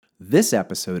This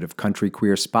episode of Country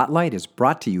Queer Spotlight is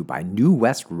brought to you by New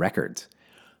West Records.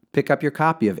 Pick up your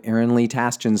copy of Aaron Lee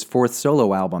Tasjan's fourth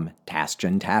solo album,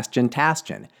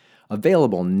 Tasjan,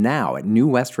 available now at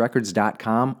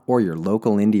newwestrecords.com or your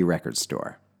local indie record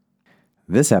store.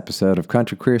 This episode of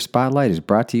Country Queer Spotlight is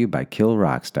brought to you by Kill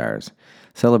Rock Stars,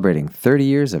 celebrating 30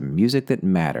 years of music that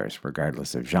matters,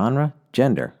 regardless of genre,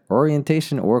 gender,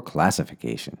 orientation, or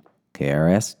classification.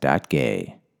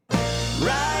 KRS.gay.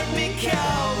 Ride me, cowboy,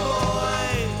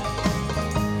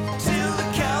 till the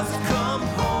cows come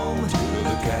home. Till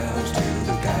the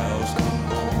cows come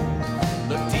home.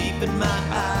 Look deep in my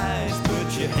eyes,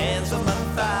 put your hands on my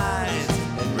thighs,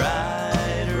 and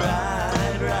ride,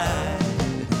 ride, ride.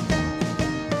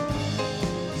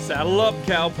 Saddle up,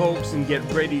 cowpokes, and get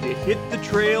ready to hit the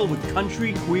trail with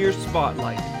Country Queer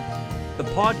Spotlight, the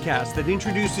podcast that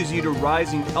introduces you to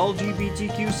rising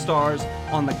LGBTQ stars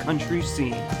on the country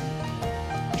scene.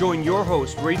 Join your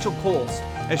host, Rachel Coles,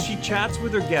 as she chats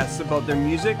with her guests about their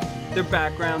music, their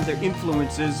background, their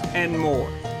influences, and more.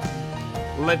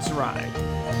 Let's ride.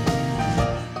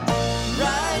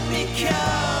 Ride me,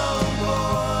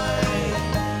 cowboy,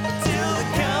 till the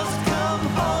cows come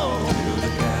home. Till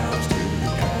the cows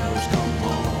come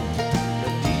home.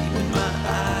 Look deep in my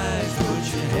eyes, put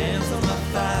your hands on my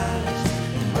thighs,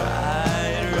 and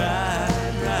ride,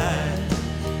 ride, ride.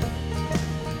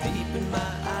 Deep in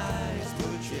my eyes,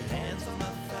 put your hands on my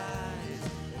thighs,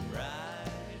 and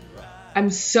ride, ride. I'm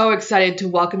so excited to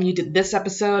welcome you to this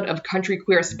episode of Country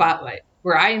Queer Spotlight,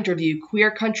 where I interview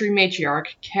queer country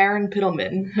matriarch Karen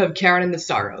Piddleman of Karen and the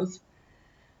Sorrows.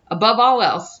 Above all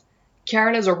else,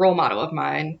 Karen is a role model of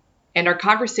mine, and our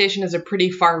conversation is a pretty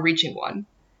far-reaching one.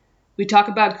 We talk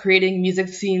about creating music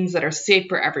scenes that are safe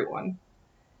for everyone,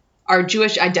 our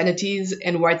Jewish identities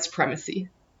and white supremacy,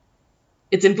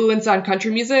 its influence on country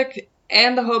music,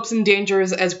 and the hopes and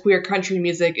dangers as queer country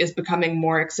music is becoming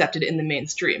more accepted in the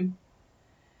mainstream.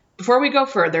 Before we go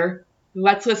further,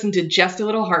 let's listen to Just a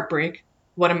Little Heartbreak,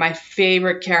 one of my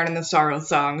favorite Karen and the Sorrows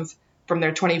songs from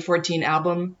their 2014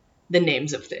 album, The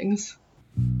Names of Things.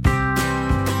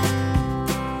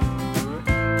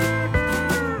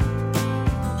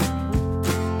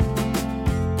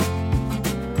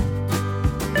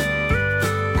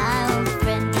 My old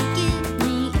friend, forgive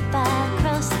me if I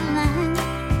cross the line.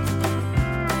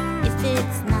 If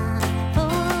it's not for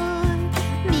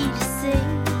me to say,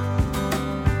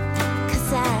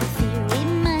 'cause I fear we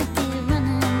might be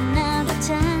running out of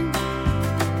time.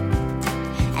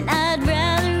 And I'd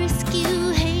rather risk you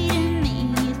hating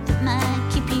me if it might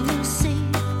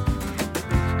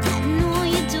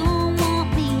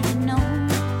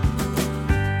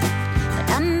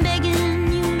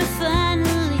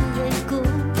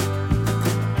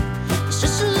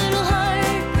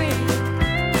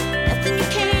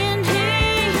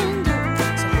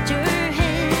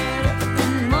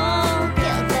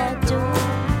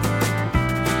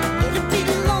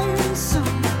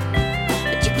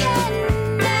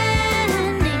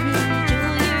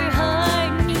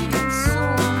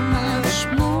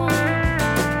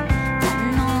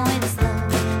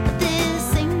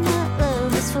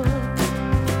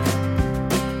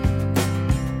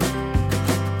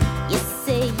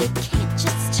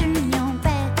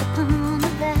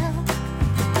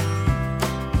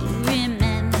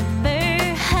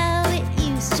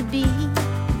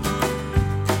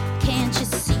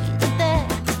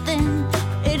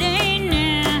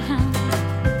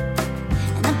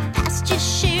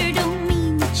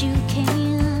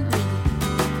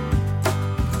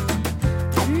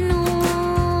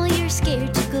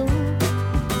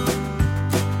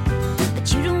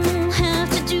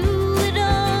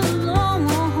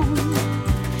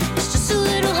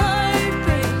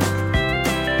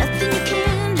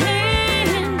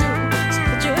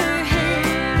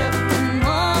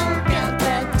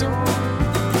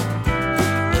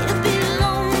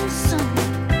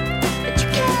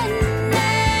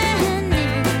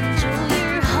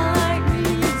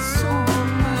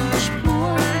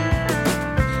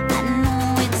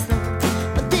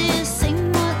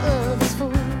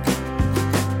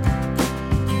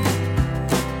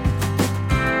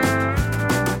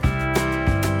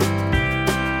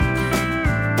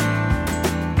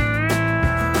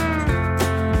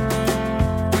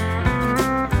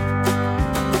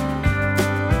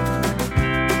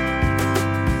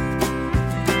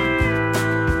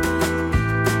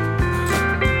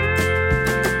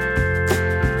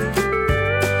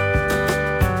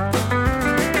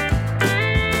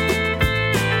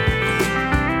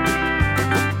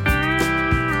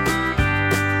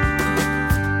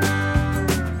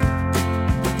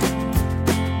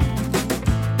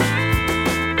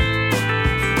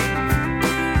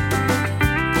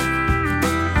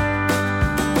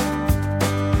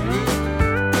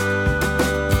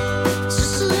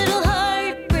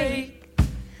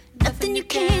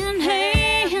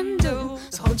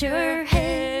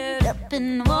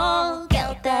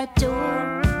out that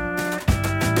door.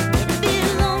 It'd be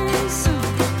lonesome,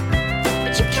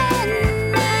 but you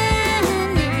can't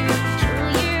manage. Oh,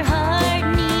 your heart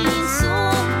needs so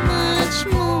much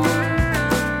more.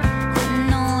 I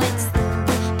know it's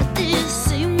love, but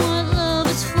this ain't what love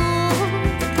is for.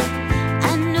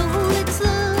 I know it's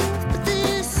love, but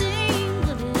this ain't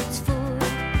what it's for.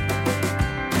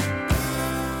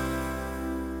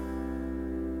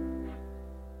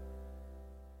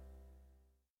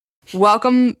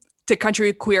 Welcome to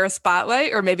Country Queer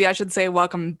Spotlight, or maybe I should say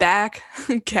welcome back,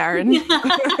 Karen. of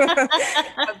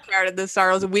Karen and the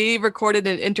Sorrows. We recorded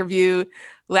an interview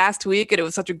last week, and it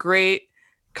was such a great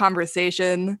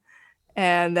conversation.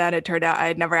 And then it turned out I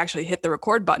had never actually hit the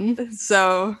record button.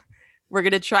 So we're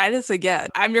going to try this again.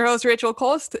 I'm your host, Rachel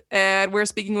Kolst, and we're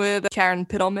speaking with Karen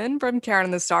Piddleman from Karen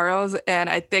and the Sorrows. And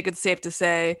I think it's safe to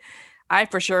say I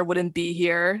for sure wouldn't be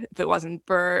here if it wasn't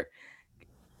for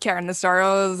Karen and the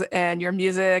Sorrows and your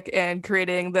music and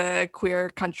creating the Queer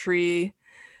Country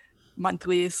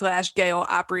monthly / Gale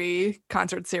Opry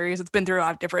concert series. It's been through a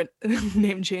lot of different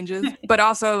name changes, but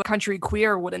also Country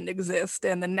Queer wouldn't exist,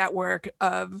 and the network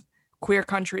of queer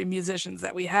country musicians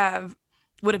that we have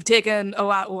would have taken a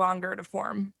lot longer to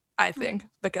form, I think,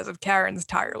 because of Karen's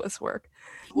tireless work.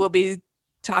 We'll be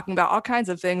talking about all kinds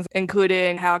of things,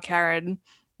 including how Karen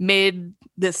made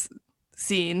this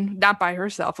scene, not by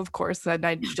herself, of course,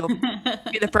 and she'll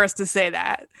be the first to say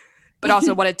that, but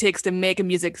also what it takes to make a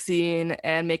music scene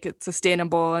and make it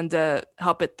sustainable and to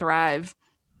help it thrive.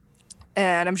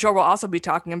 And I'm sure we'll also be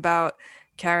talking about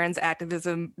Karen's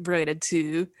activism related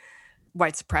to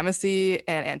white supremacy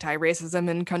and anti-racism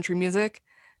in country music.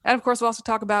 And of course, we'll also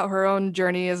talk about her own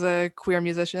journey as a queer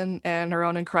musician and her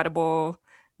own incredible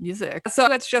music. So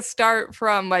let's just start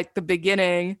from like the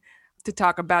beginning to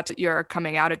talk about your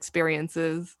coming out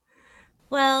experiences.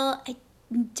 Well, I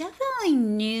definitely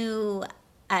knew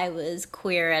I was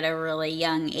queer at a really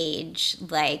young age,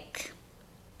 like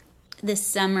the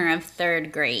summer of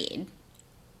 3rd grade,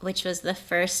 which was the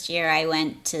first year I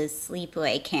went to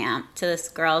sleepaway camp, to this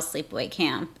girls' sleepaway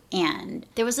camp. And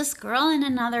there was this girl in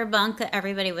another bunk that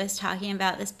everybody was talking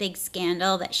about, this big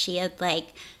scandal that she had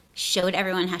like showed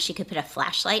everyone how she could put a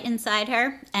flashlight inside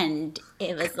her. And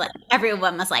it was like,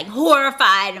 everyone was like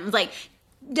horrified and was like,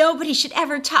 nobody should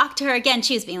ever talk to her again.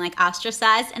 She was being like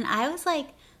ostracized. And I was like,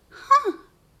 huh.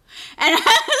 And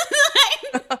I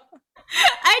was like,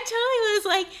 I totally was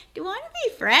like, do you want to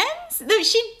be friends? Though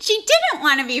she didn't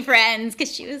want to be friends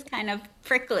because she was kind of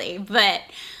prickly. But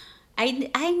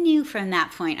I knew from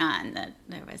that point on that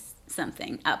there was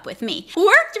something up with me.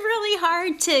 Worked really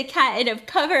hard to kind of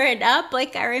cover it up.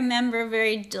 Like I remember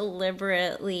very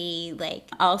deliberately, like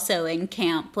also in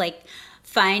camp, like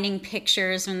finding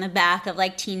pictures from the back of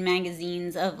like teen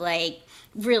magazines of like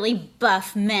really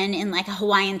buff men in like a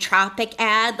Hawaiian Tropic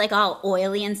ad, like all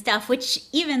oily and stuff, which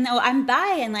even though I'm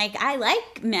bi and like I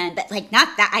like men, but like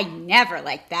not that, I never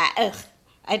like that. Ugh,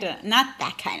 not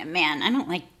that kind of man. I don't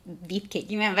like beefcake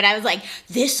men, but I was like,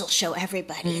 this'll show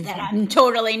everybody that I'm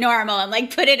totally normal and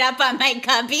like put it up on my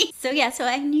cubby. So yeah, so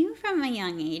I knew from a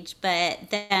young age,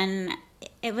 but then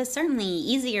it was certainly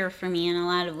easier for me in a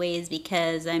lot of ways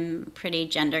because I'm pretty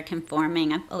gender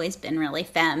conforming. I've always been really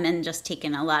femme and just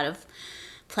taken a lot of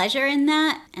pleasure in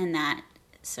that, and that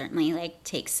certainly like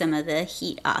takes some of the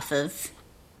heat off of,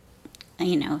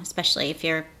 you know, especially if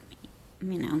you're,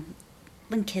 you know,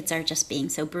 when kids are just being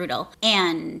so brutal.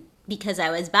 And because I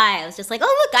was bi, I was just like,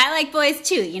 oh look, I like boys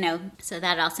too, you know, so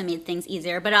that also made things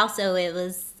easier. But also it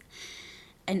was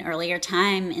an earlier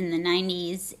time in the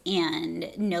 90s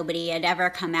and nobody had ever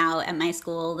come out at my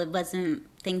school.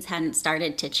 Things hadn't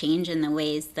started to change in the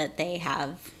ways that they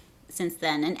have since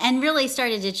then, and really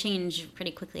started to change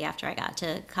pretty quickly after I got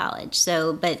to college.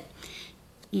 So, but,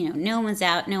 you know, no one was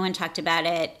out, no one talked about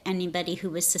it. Anybody who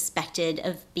was suspected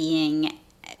of being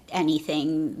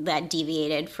anything that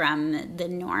deviated from the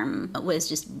norm was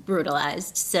just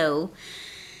brutalized. So,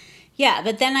 yeah,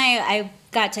 but then I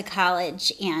got to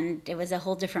college and it was a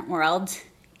whole different world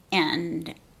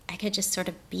and I could just sort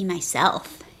of be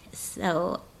myself.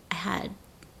 So I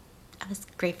was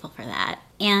grateful for that.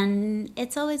 And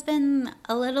it's always been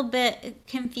a little bit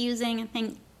confusing, I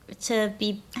think, to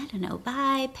be, I don't know,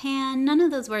 bi, pan. None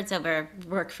of those words ever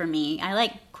work for me. I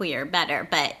like queer better,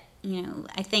 but, you know,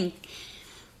 I think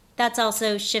that's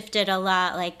also shifted a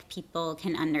lot. Like, people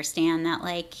can understand that,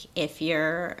 like, if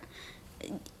you're,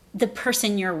 the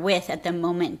person you're with at the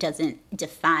moment doesn't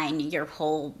define your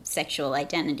whole sexual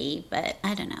identity. But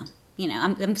I don't know. You know,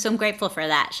 I'm grateful for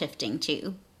that shifting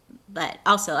too. But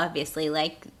also, obviously,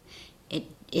 like,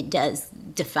 it does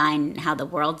define how the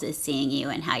world is seeing you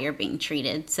and how you're being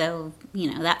treated. So,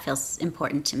 that feels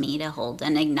important to me to hold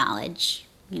and acknowledge,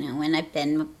 when I've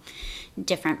been in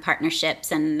different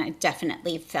partnerships, and I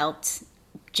definitely felt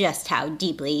just how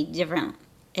deeply different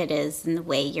it is in the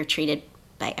way you're treated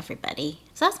by everybody.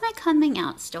 So that's my coming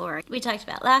out story. We talked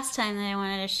about last time that I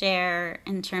wanted to share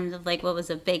in terms of like what was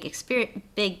a big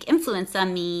influence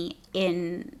on me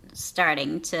in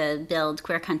starting to build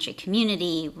queer country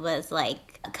community was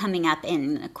like coming up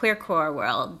in a queercore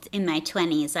world. In my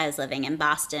 20s, I was living in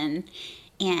Boston,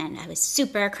 and I was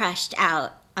super crushed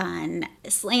out on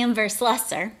Slamver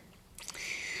Slusser.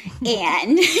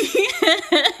 And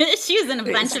she was in a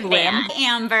bunch of bands.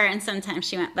 Amber, and sometimes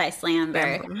she went by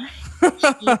Slamver.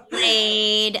 She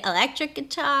played electric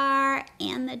guitar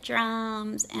and the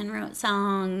drums and wrote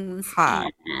songs.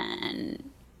 Hot. And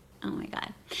oh my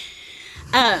God.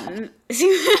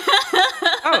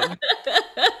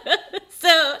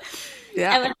 So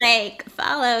Yeah. I would like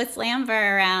follow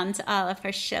Slamber around to all of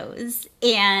her shows.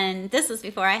 And this was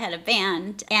before I had a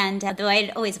band. And though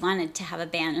I'd always wanted to have a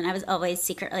band, and I was always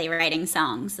secretly writing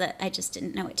songs that I just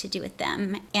didn't know what to do with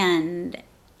them. And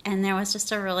there was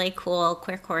just a really cool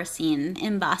queercore scene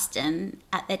in Boston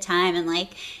at the time. And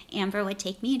like Amber would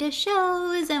take me to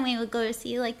shows, and we would go to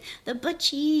see like the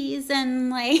Butchies and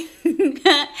like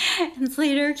and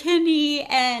Slater Kinney.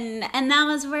 And that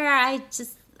was where I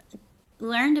just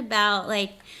learned about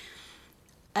like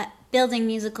building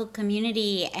musical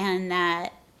community, and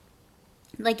that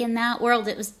like in that world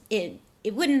it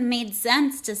wouldn't have made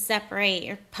sense to separate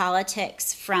your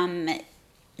politics from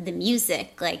the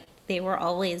music. Like they were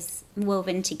always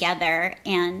woven together,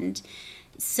 and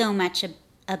so much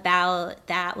about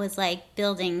that was like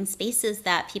building spaces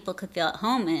that people could feel at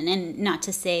home in. And not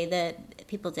to say that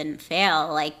people didn't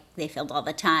fail, like they failed all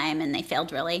the time, and they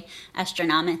failed really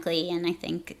astronomically. And I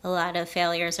think a lot of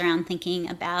failures around thinking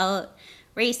about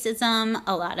racism,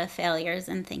 a lot of failures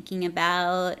in thinking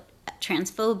about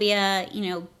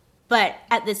transphobia, but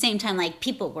at the same time, like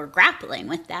people were grappling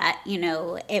with that.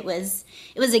 It was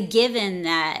a given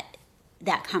that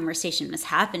conversation was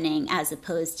happening, as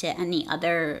opposed to any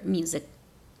other music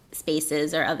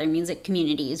spaces or other music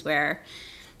communities where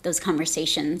those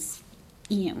conversations,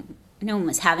 no one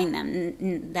was having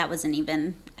them. That wasn't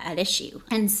even at issue.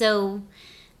 And so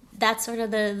that's sort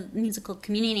of the musical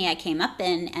community I came up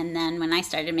in. And then when I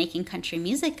started making country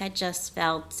music, I just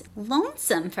felt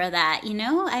lonesome for that.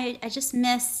 I just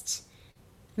missed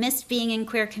being in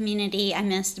queer community. I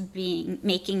missed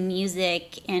making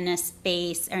music in a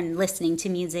space, and listening to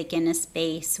music in a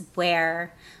space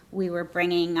where we were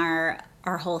bringing our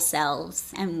whole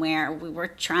selves, and where we were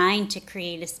trying to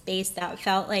create a space that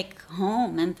felt like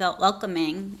home and felt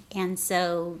welcoming. And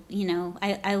so,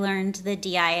 I learned the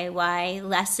DIY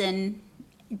lesson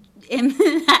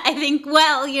I think,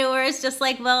 where it's just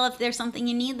like, well, if there's something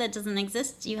you need that doesn't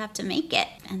exist, you have to make it.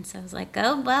 And so I was like,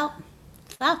 oh, well,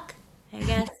 fuck, I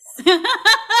guess.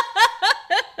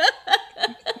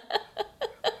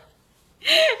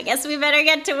 I guess we better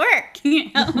get to work,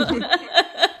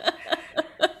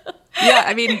 Yeah,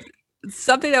 I mean,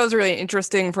 something that was really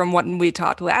interesting from what we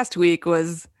talked last week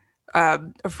was a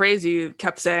phrase you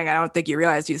kept saying. I don't think you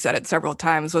realized you said it several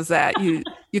times, was that you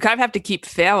kind of have to keep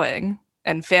failing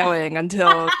and failing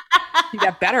until you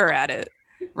get better at it,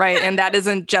 right? And that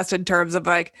isn't just in terms of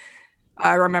like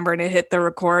remembering to hit the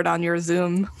record on your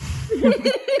Zoom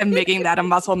and making that a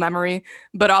muscle memory,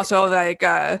 but also like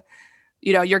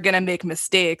you're gonna make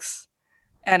mistakes.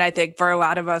 And I think for a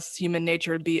lot of us, human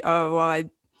nature would be, oh, well, I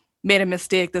made a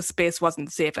mistake, this space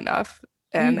wasn't safe enough.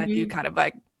 And then you kind of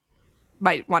like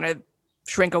might want to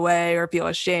shrink away or feel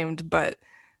ashamed. But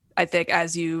I think,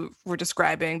 as you were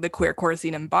describing the queercore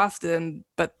scene in Boston,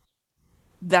 but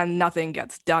then nothing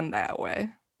gets done that way.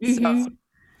 So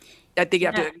I think you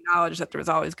have to acknowledge that there's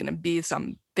always going to be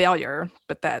some failure,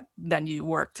 but that then you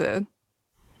work to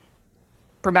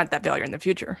prevent that failure in the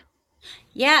future.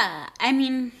 Yeah, I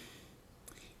mean,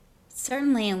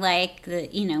 certainly, like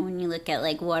when you look at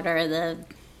like what are the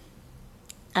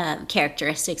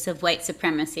characteristics of white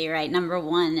supremacy, right? Number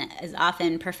one is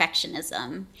often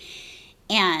perfectionism,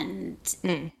 and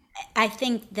I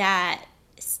think that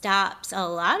stops a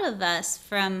lot of us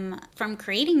from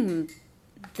creating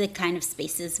the kind of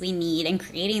spaces we need and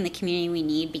creating the community we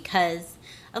need, because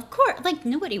of course, like,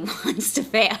 nobody wants to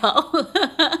fail.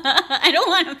 I don't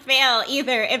want to fail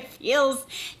either. It feels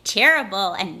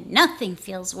terrible, and nothing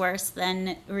feels worse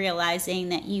than realizing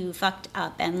that you fucked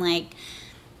up and like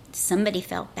somebody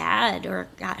felt bad or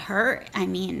got hurt. I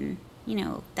mean,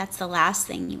 that's the last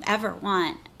thing you ever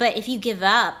want. But if you give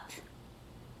up,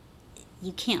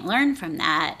 you can't learn from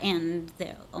that, and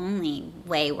the only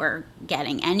way we're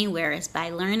getting anywhere is by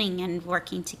learning and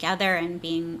working together and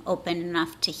being open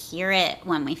enough to hear it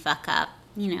when we fuck up,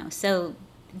 So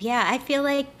yeah, I feel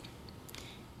like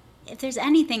if there's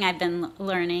anything I've been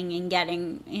learning and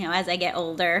getting, as I get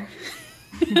older,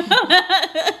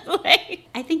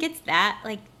 I think it's that,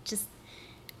 just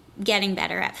getting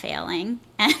better at failing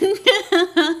and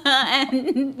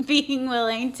and being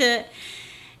willing to,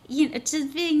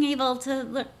 just being able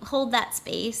to hold that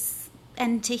space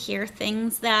and to hear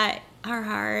things that are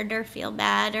hard or feel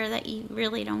bad or that you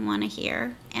really don't want to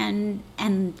hear, and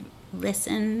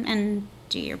listen and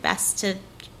do your best to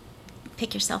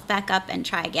pick yourself back up and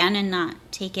try again and not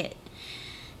take it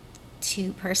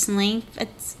too personally,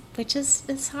 which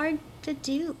is hard to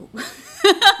do.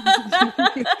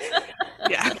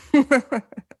 Yeah.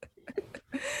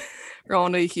 We're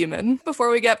only human. Before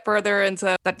we get further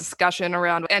into that discussion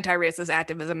around anti-racist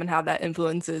activism and how that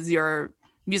influences your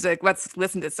music, let's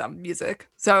listen to some music.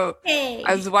 So Hey.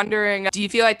 I was wondering, do you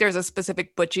feel like there's a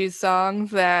specific Butchies song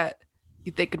that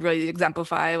you think could really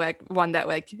exemplify, one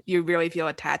that you really feel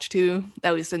attached to,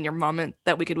 at least in your moment,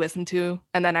 that we could listen to?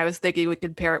 And then I was thinking we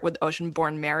could pair it with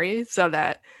Ocean-Born Mary so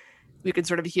that we could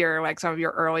sort of hear some of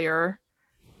your earlier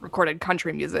recorded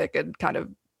country music and kind of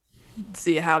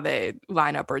see how they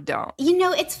line up or don't.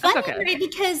 It's funny, okay. right?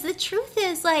 Because the truth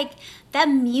is, that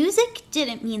music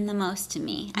didn't mean the most to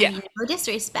me. Yeah. I mean, no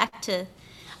disrespect to...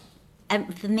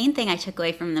 the main thing I took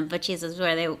away from the Butchies is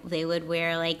where they would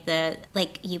wear, the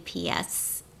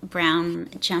UPS brown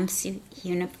jumpsuit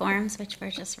uniforms, which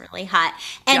were just really hot.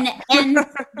 And and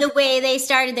the way they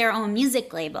started their own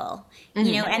music label,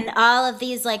 and all of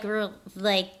these,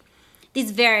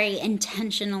 these very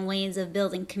intentional ways of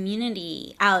building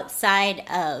community outside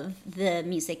of the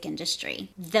music industry.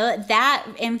 That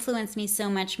influenced me so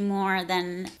much more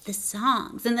than the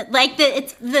songs. And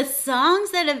it's the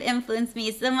songs that have influenced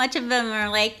me. So much of them are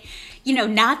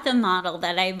not the model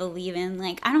that I believe in.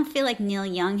 I don't feel like Neil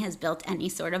Young has built any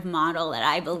sort of model that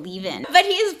I believe in. But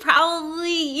he's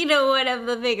probably, one of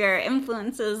the bigger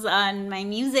influences on my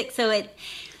music. So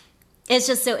it's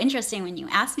just so interesting when you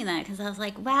ask me that, because I was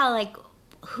like, wow,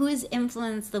 who has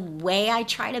influenced the way I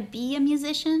try to be a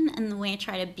musician and the way I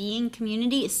try to be in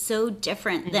community is so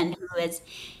different than who has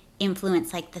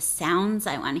influenced the sounds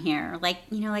I want to hear.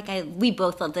 We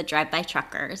both love the Drive-By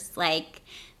Truckers.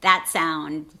 That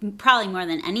sound, probably more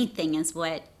than anything, is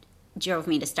what drove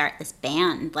me to start this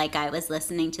band. I was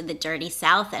listening to the Dirty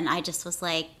South and I just was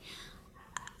like,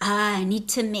 I need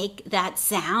to make that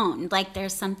sound.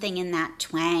 There's something in that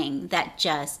twang that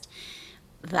just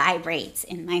vibrates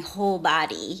in my whole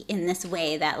body in this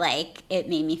way that it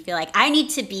made me feel like I need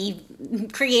to be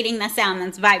creating the sound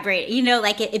that's vibrating,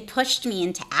 it pushed me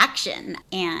into action.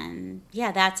 And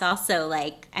yeah, that's also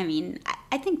I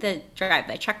think the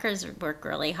Drive-By Truckers work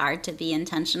really hard to be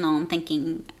intentional and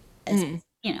thinking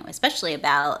especially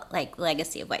about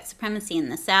legacy of white supremacy in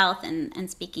the South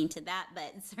and speaking to that,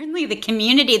 but certainly the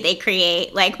community they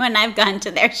create. When I've gone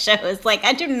to their shows,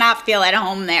 I do not feel at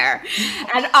home there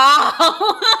at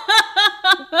all.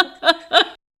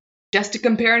 Just to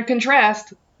compare and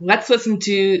contrast, let's listen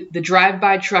to the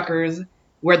Drive-By Truckers,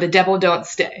 Where the Devil Don't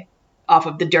Stay, off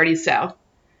of the Dirty South.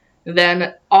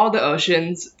 Then All the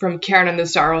Oceans from Karen and the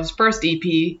Sorrows' first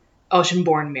EP,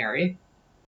 Ocean-Born Mary.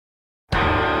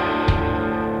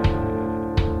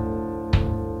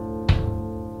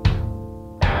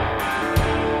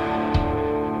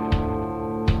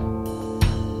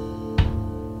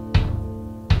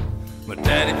 My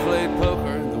daddy played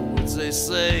poker in the woods, they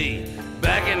say,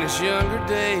 back in his younger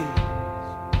days.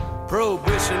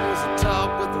 Prohibition was a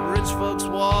talk, but the rich folks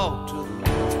walked to the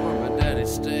woods where my daddy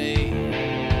stayed.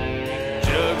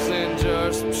 Jugs and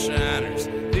jars, some shiners.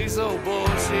 These old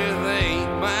boys here, they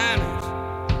ain't miners.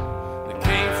 They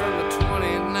came from the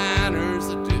 29ers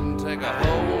that didn't take a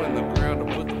hole in the ground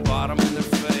to put the bottom in their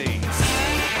face.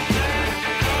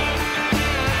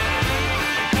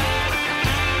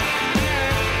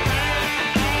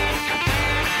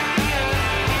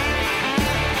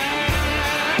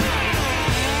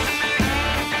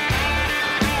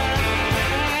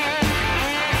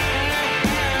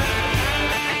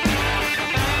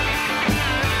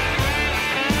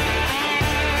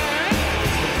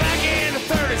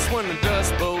 When the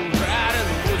Dust Bowl dried in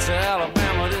the woods of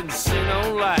Alabama, didn't see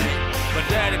no light. My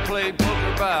daddy played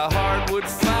poker by a hardwood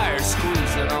fire,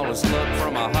 squeezing all his luck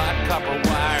from a hot copper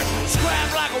wire.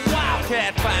 Scrap like a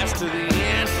wildcat, fights to the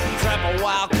end. Trap a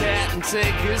wildcat and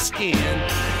take his skin.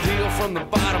 Deal from the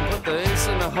bottom, put the ace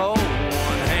in the hole.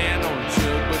 One hand on the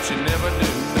jug, but you never do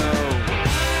know.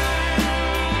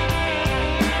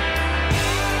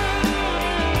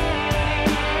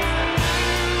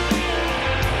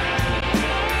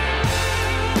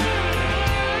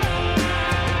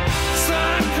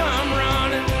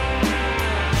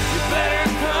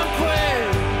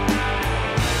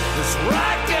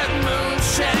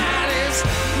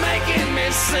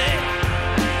 sick.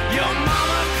 Your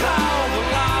mama called the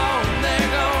law, and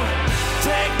they're gonna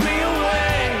take me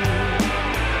away.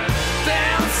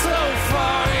 Down so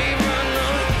far, even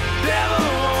the devil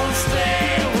won't stay.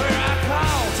 Where I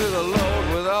call to the Lord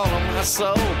with all of my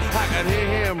soul. I could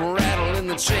hear him rattling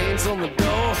the chains on the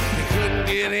door. He couldn't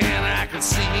get in, I could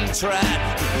see he tried.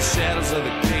 With the shadows of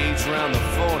the cage round the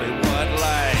 40-watt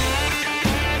light.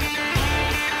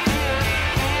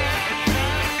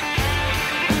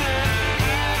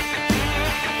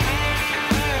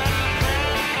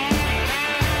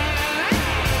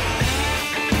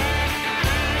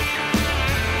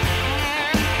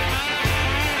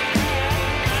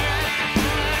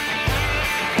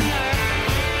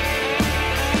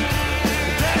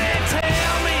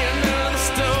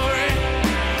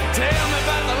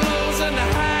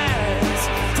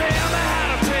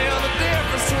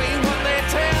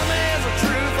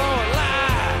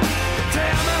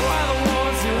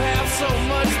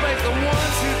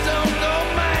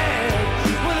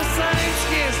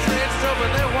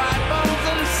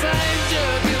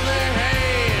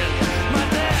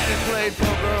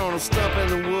 Stump in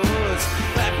the woods,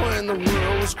 back when the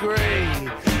world was gray.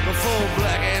 Before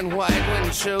black and white, when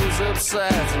it shows up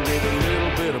sides and gave a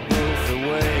little bit of both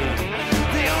away.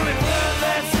 The only blood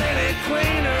that's any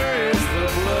cleaner is the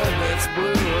blood that's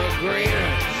blue or greener.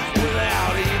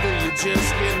 Without either, you just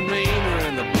get meaner,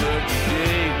 and the blood you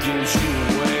gave gives you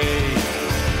away.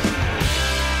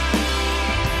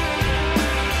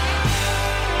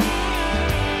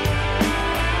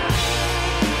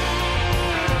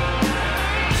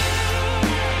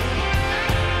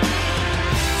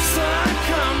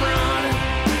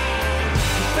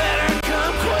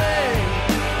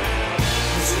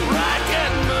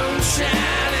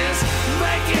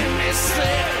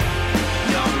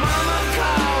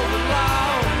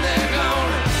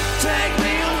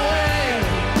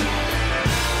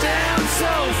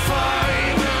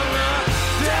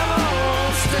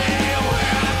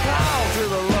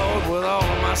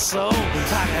 Soul.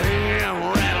 I could hear him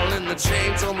rattling the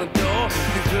chains on the door.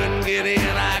 You couldn't get in,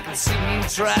 I could see you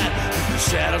tried. The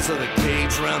shadows of the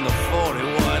cage round the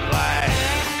 40-watt light.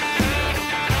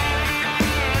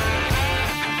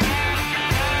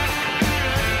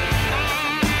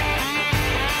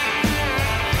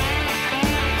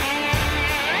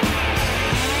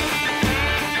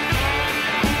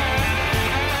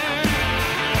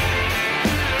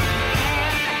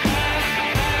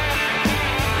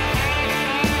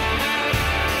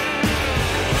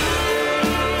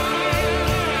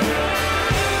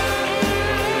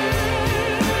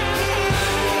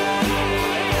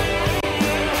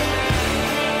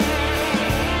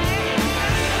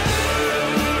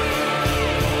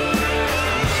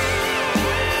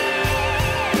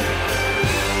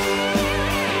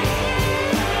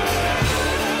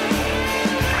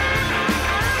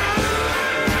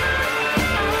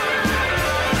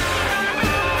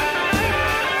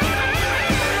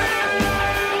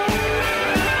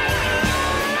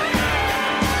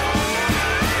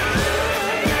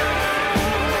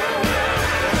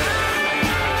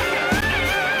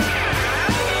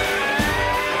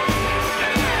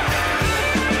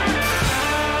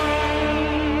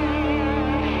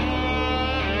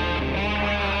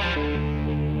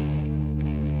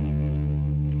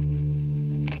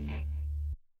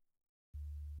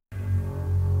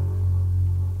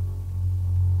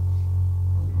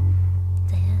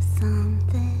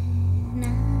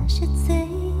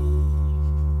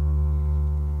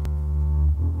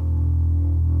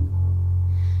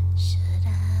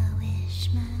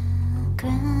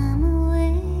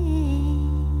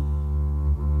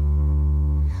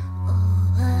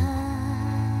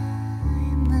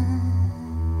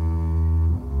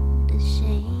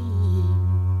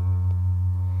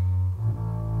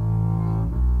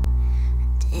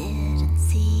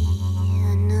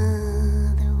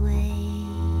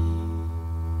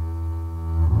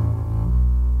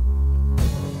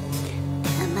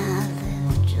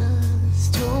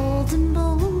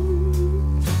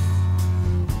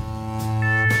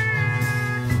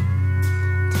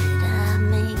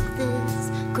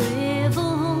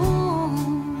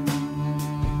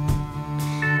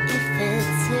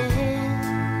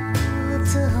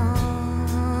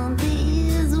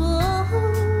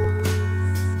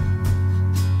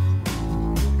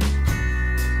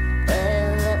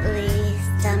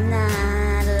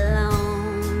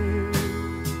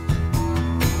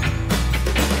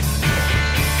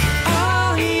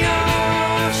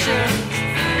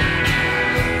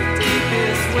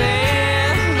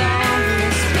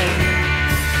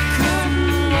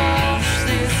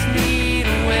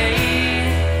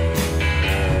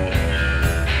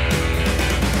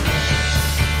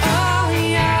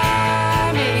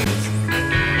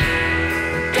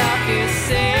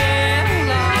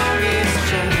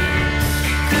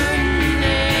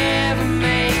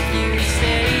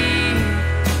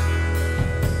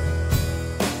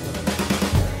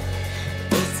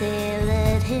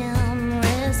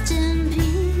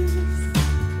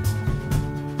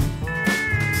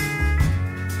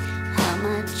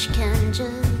 much can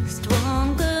just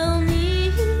one girl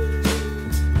need?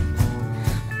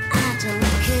 I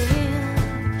don't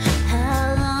care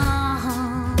how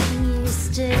long you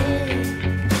stay.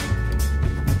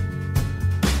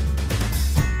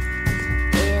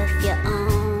 If you're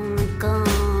only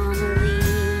gonna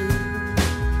leave,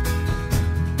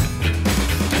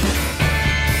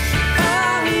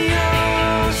 All the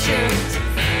oceans,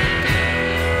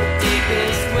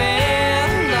 deepest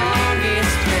well,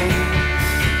 longest train,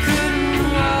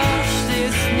 couldn't wash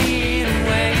this need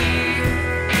away.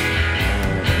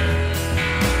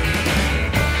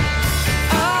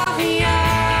 All the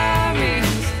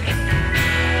armies,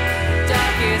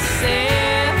 darkest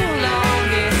sail,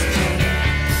 longest chain,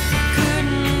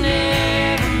 couldn't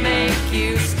ever make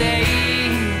you stay.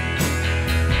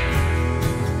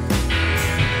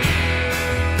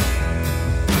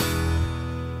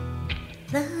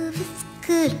 love is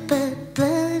good, but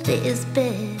blood is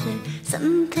better.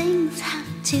 Some things have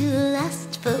to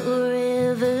last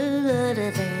forever. La da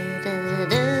da da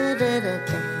da da da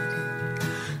da.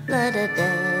 La da da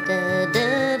da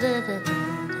da da da da.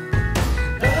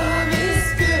 Love is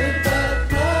good, but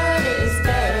blood is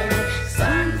better.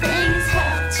 Some things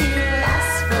have to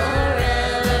last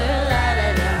forever. La da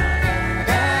da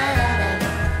da da da da.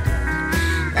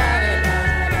 La da da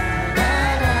da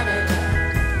da da da.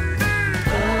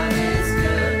 Love is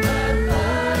good, but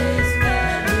blood is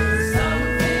better. Some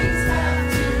things have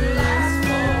to last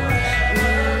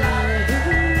forever.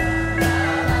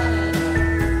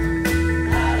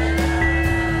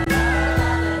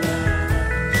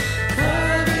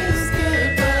 Love is good,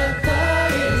 but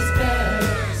blood is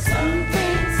better. Some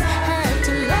things have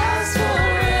to last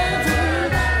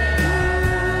forever.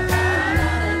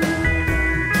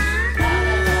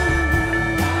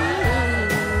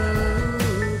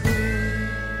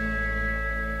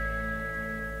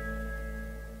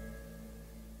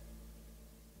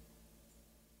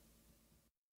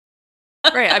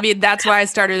 Right. I mean, that's why I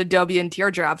started Adobe and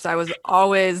Teardrops. I was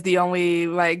always the only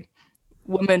like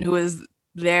woman who was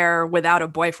there without a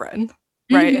boyfriend.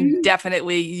 Right. And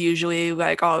definitely usually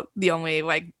like the only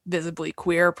like visibly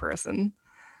queer person.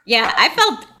 Yeah, I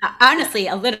felt honestly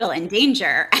a little in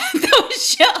danger at those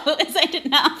shows. I did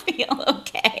not feel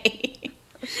okay.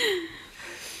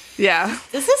 Yeah.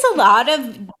 This is a lot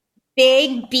of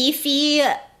big, beefy,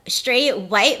 straight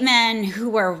white men who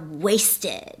were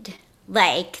wasted.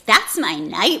 Like, that's my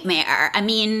nightmare. I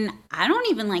mean, I don't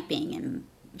even like being in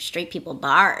straight people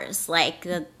bars. Like,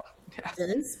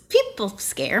 those people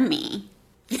scare me.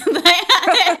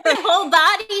 The whole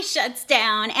body shuts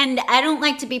down. And I don't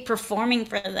like to be performing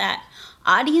for that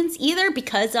audience either,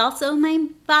 because also my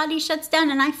body shuts down.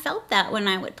 And I felt that when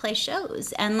I would play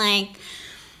shows. And like,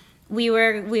 we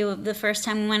were the first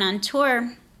time we went on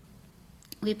tour,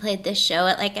 we played this show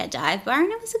at like a dive bar,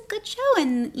 and it was a good show.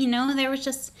 And you know, there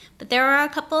were a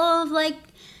couple of like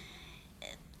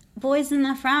boys in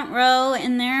the front row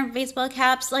in their baseball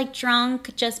caps, like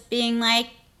drunk, just being like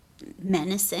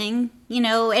menacing, you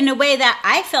know, in a way that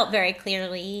I felt very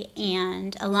clearly,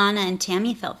 and Alana and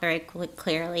Tammy felt very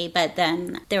clearly. But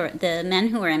then there were the men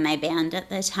who were in my band at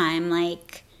the time,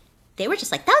 like, they were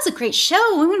just like, that was a great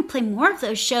show. We want to play more of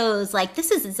those shows. Like, this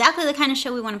is exactly the kind of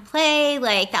show we want to play.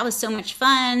 Like, that was so much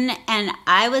fun. And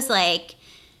I was like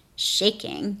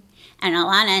shaking. And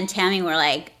Alana and Tammy were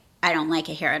like, I don't like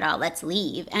it here at all. Let's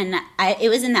leave. And it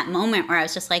was in that moment where I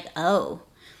was just like, oh,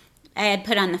 I had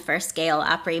put on the first Gale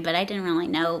Opry, but I didn't really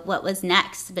know what was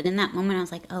next. But in that moment, I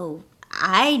was like, oh,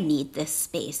 I need this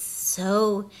space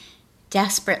so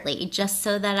desperately just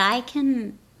so that I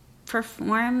can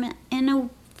perform in a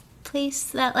place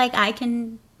that like I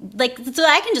can, like, so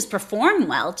I can just perform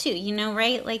well too, you know,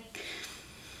 right? Like,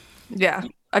 Yeah.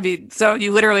 I mean, so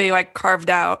you literally like carved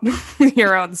out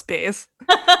your own space.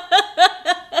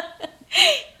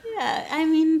 yeah, I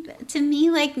mean, to me,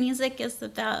 like, music is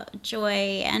about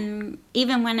joy, and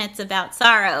even when it's about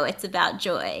sorrow, it's about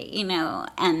joy, you know,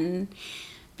 and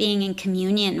being in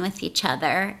communion with each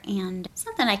other. And it's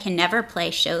not that I can never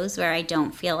play shows where I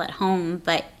don't feel at home,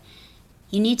 but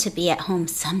you need to be at home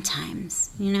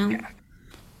sometimes, you know?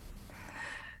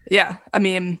 Yeah. I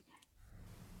mean,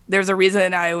 there's a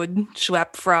reason I would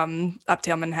schlep from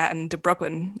uptown Manhattan to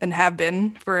Brooklyn and have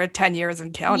been for 10 years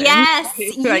and counting. Yes,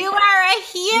 Like, you are a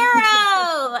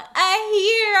hero. A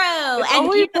hero. it's And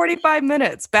only you- 45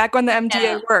 minutes. Back when the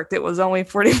MTA No. worked, it was only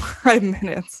 45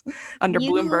 minutes under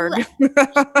You- Bloomberg.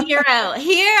 hero.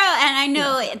 And I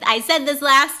know I said this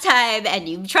last time and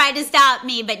you tried to stop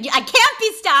me, but I can't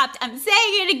be stopped. I'm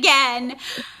saying it again.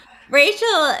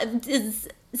 Rachel is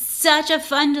such a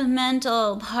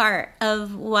fundamental part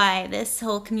of why this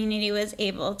whole community was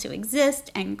able to exist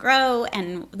and grow,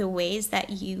 and the ways that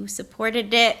you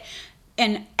supported it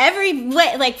in every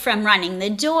way, like from running the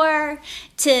door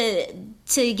to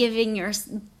giving your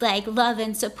like love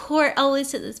and support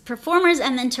always to the performers,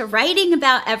 and then to writing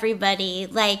about everybody.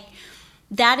 Like,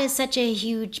 that is such a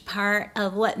huge part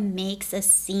of what makes a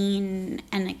scene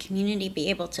and a community be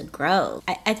able to grow.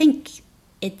 I think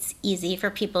it's easy for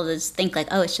people to just think like,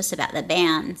 oh, it's just about the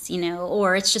bands, you know,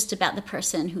 or it's just about the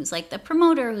person who's like the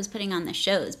promoter who's putting on the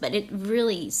shows. But it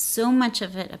really, so much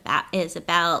of it is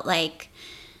about like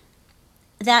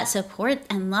that support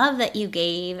and love that you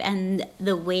gave, and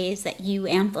the ways that you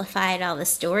amplified all the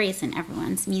stories in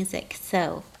everyone's music.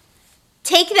 So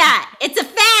take that. It's a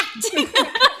fact.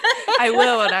 I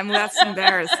will, and I'm less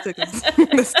embarrassed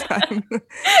this time.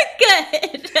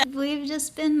 Good. We've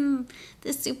just been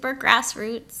this super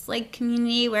grassroots like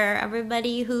community where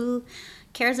everybody who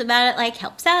cares about it like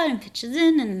helps out and pitches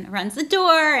in and runs the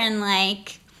door and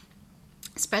like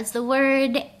spreads the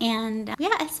word. And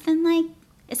yeah, it's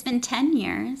been 10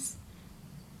 years.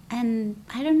 And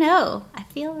I don't know, I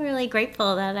feel really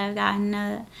grateful that I've gotten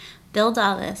to build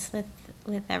all this with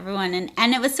everyone, and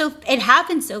it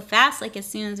happened so fast. Like, as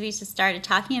soon as we just started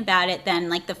talking about it, then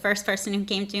like the first person who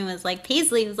came to me was like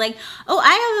Paisley was like, oh,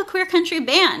 I have a queer country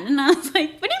band. And I was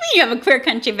like, what do you mean you have a queer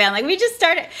country band? Like, we just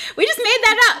made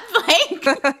that up. Like,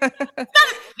 it's not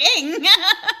a thing.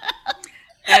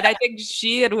 And I think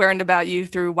she had learned about you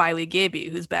through Wiley Gaby,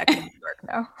 who's back in New York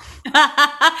now.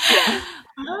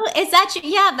 Oh, is that true?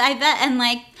 Yeah, I bet. And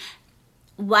like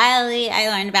Wiley, I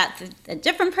learned about the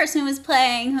different person who was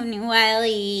playing who knew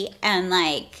Wiley, and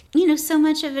like, you know, so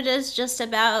much of it is just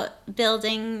about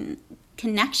building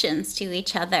connections to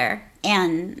each other.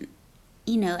 And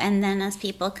you know, and then as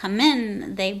people come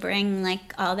in, they bring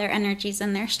like all their energies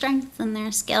and their strengths and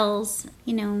their skills,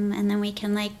 you know, and then we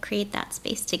can like create that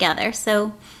space together.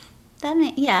 So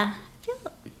that, yeah, I feel,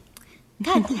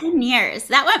 God, 10 years.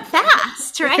 That went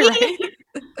fast, right?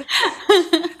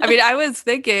 I mean, I was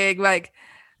thinking like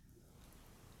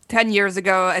 10 years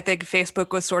ago, I think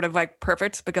Facebook was sort of like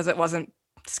perfect because it wasn't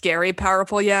scary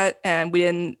powerful yet. And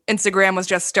Instagram was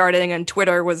just starting, and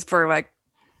Twitter was for like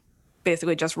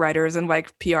basically just writers and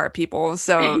like PR people.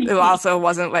 So it also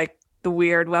wasn't like the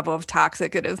weird level of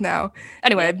toxic it is now.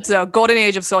 Anyway, so golden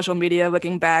age of social media,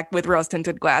 looking back with rose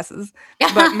tinted glasses.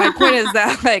 But my point is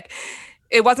that like,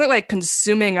 it wasn't like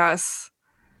consuming us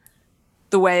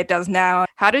the way it does now.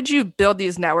 How did you build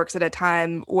these networks at a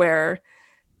time where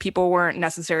people weren't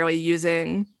necessarily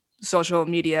using social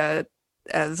media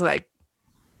as like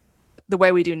the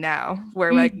way we do now,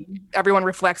 where like everyone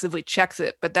reflexively checks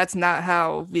it, but that's not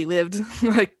how we lived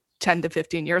like 10 to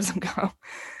 15 years ago.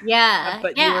 Yeah.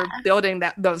 But you were building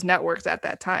those networks at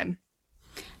that time.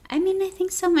 I mean, I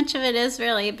think so much of it is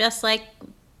really just like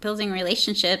building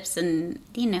relationships and,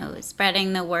 you know,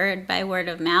 spreading the word by word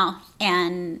of mouth.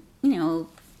 And, you know,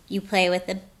 you play with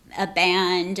a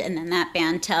band, and then that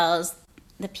band tells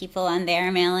the people on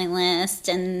their mailing list,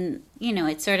 and you know,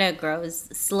 it sort of grows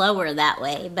slower that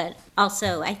way, but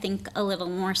also I think a little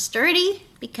more sturdy,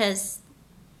 because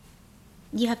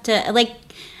you have to, like,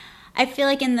 I feel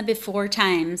like in the before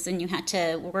times when you had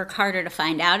to work harder to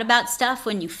find out about stuff,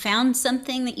 when you found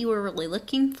something that you were really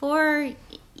looking for,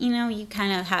 you know, you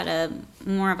kind of had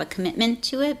more of a commitment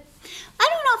to it. I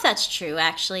don't know if that's true,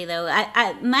 actually, though.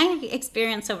 My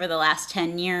experience over the last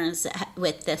 10 years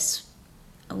with this,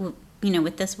 you know,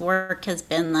 with this work has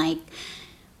been like,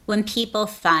 when people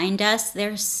find us,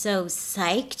 they're so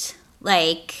psyched.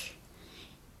 Like,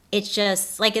 it's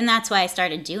just like, and that's why I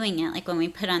started doing it. Like, when we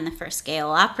put on the first Gale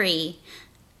Opry,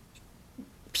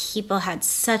 people had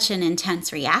such an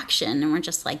intense reaction, and we're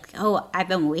just like, oh, I've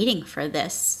been waiting for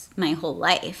this my whole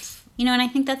life. You know, and I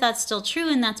think that that's still true,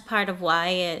 and that's part of why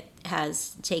it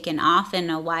has taken off in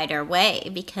a wider way,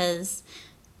 because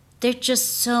there's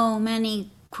just so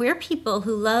many queer people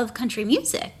who love country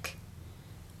music.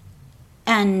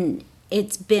 And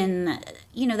it's been,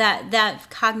 you know, that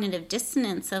cognitive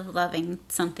dissonance of loving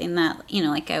something that, you know,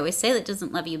 like I always say, that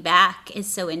doesn't love you back is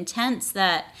so intense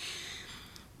that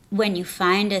when you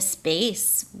find a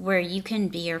space where you can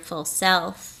be your full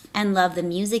self and love the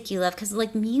music you love, because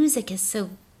like music is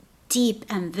so deep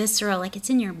and visceral, like it's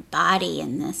in your body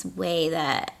in this way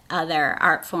that other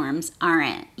art forms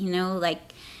aren't, you know,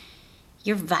 like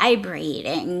you're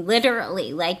vibrating,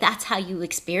 literally, like that's how you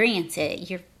experience it.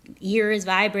 Your ear is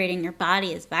vibrating, your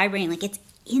body is vibrating, like it's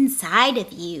inside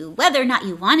of you, whether or not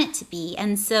you want it to be.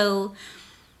 And so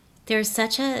there's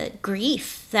such a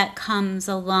grief that comes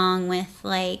along with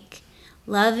like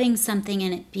loving something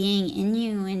and it being in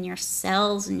you, in your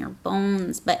cells and your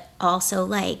bones, but also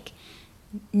like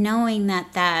knowing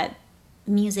that that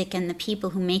music and the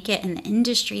people who make it and the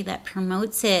industry that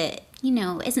promotes it, you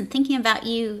know, isn't thinking about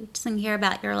you, doesn't care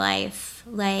about your life.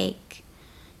 Like,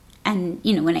 and,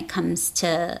 you know, when it comes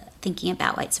to thinking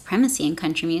about white supremacy in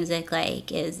country music,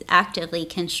 like, is actively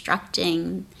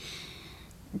constructing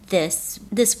this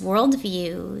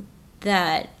worldview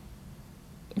that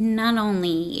not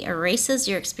only erases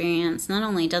your experience, not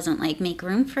only doesn't like make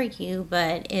room for you,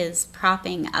 but is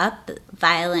propping up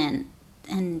violent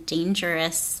and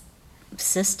dangerous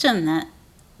system that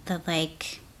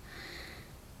like,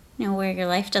 you know, where your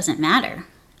life doesn't matter.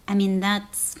 I mean,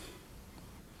 that's,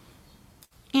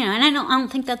 you know, and I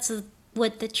don't think that's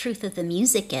what the truth of the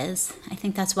music is. I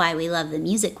think that's why we love the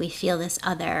music. We feel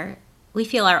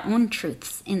our own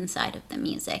truths inside of the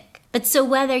music. But so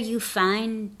whether you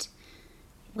find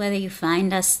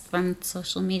us from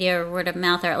social media or word of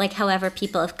mouth, or like however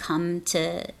people have come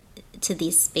to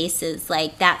these spaces,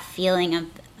 like that feeling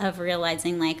of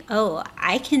realizing like, oh,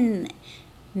 I can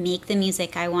make the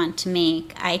music I want to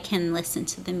make. I can listen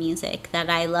to the music that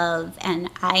I love, and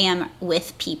I am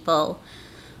with people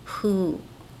who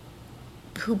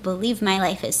believe my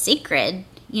life is sacred,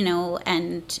 you know,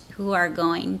 and who are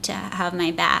going to have my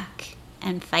back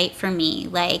and fight for me.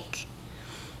 Like,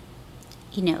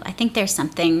 you know, I think there's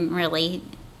something really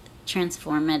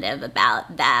transformative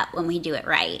about that when we do it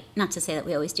right. Not to say that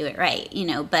we always do it right, you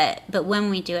know, but when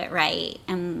we do it right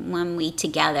and when we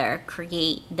together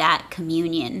create that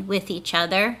communion with each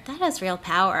other, that has real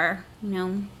power, you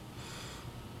know.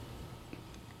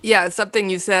 Yeah,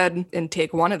 something you said in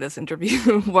take one of this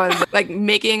interview was like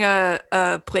making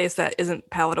a place that isn't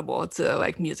palatable to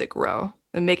like Music Row,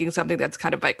 and making something that's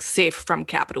kind of like safe from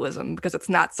capitalism, because it's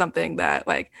not something that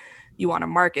like you want to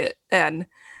market. And,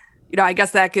 you know, I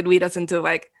guess that could lead us into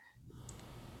like,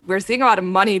 we're seeing a lot of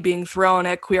money being thrown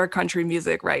at queer country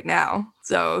music right now.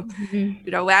 So, you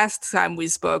know, last time we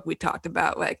spoke, we talked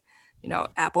about like, you know,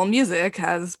 Apple Music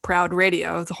has Proud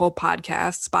Radio, it's a whole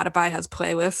podcast. Spotify has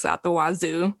playlists out the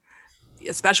wazoo,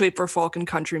 especially for folk and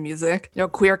country music. You know,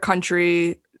 queer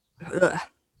country,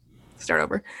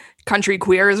 Country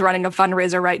Queer is running a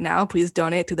fundraiser right now. Please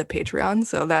donate to the Patreon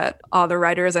so that all the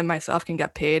writers and myself can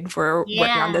get paid for working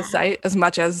on this site. As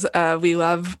much as we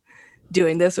love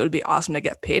doing this, it would be awesome to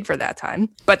get paid for that time.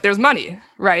 But there's money,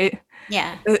 right?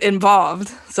 Yeah. Involved.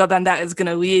 So then that is going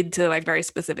to lead to like very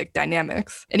specific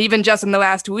dynamics. And even just in the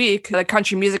last week, the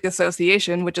Country Music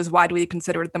Association, which is widely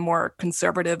considered the more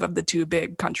conservative of the two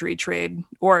big country trade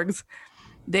orgs,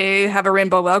 they have a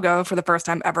rainbow logo for the first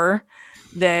time ever.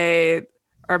 They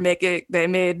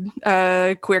made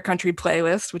a queer country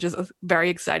playlist, which is very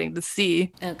exciting to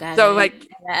see. Oh God. So like,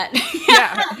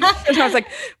 yeah. And I was like,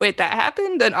 wait, that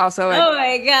happened? And also, like, oh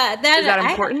my God, is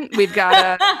that important? We've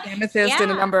got a Amethyst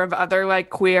and a number of other like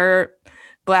queer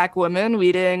Black women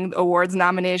leading awards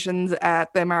nominations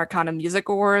at the Americana Music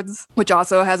Awards, which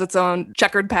also has its own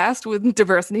checkered past with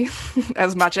diversity,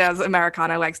 as much as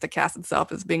Americana likes to cast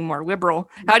itself as being more liberal.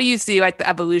 How do you see like the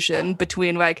evolution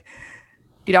between like,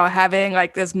 you know, having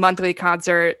like this monthly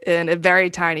concert in a very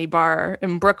tiny bar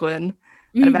in Brooklyn,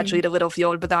 and eventually to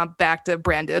Littlefield, but then back to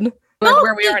Brandon,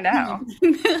 where we are now?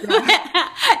 Not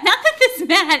that this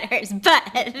matters,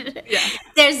 but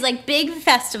there's like big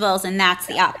festivals, and that's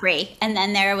the Opry. And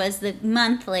then there was the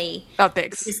monthly. Oh,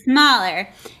 thanks. Smaller.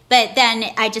 But then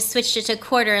I just switched it to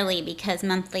quarterly because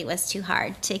monthly was too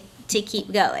hard to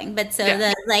keep going. But so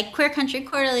the like Queer Country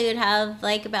Quarterly would have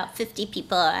like about 50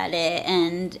 people at it,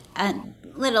 and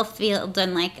Littlefield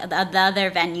and like the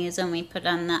other venues when we put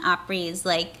on the Opry's,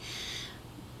 like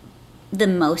the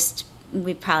most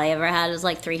we probably ever had was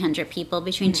like 300 people,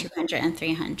 between 200 and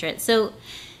 300. So,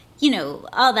 you know,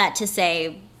 all that to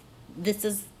say, this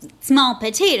is small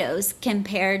potatoes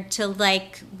compared to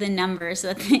like the numbers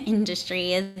that the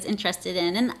industry is interested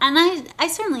in. And I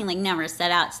certainly like never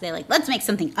set out to say like, let's make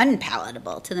something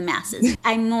unpalatable to the masses.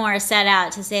 I more set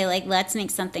out to say like, let's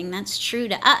make something that's true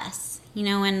to us, you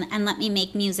know, and let me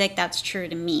make music that's true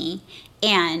to me.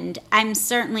 And I'm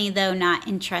certainly, though, not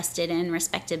interested in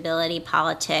respectability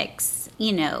politics,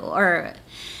 you know, or,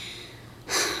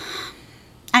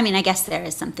 I mean, I guess there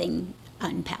is something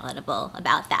unpalatable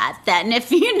about that, then,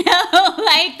 if you know,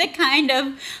 like the kind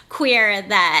of queer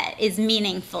that is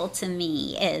meaningful to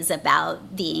me is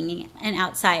about being an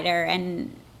outsider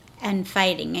and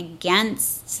fighting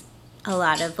against a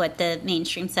lot of what the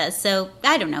mainstream says. So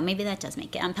I don't know, maybe that does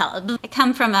make it unpalatable. I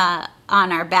come from a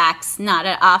on our backs, not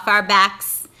an off our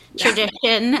backs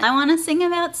tradition. I want to sing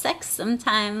about sex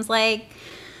sometimes. Like,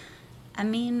 I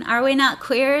mean, are we not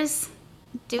queers?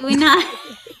 Do we not?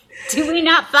 do we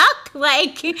not fuck?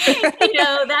 Like, you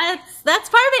know, that's part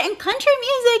of it. And country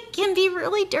music can be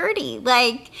really dirty.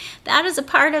 Like, that is a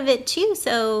part of it too.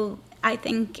 So I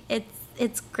think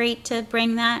it's great to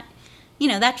bring that, you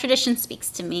know, that tradition speaks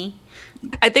to me.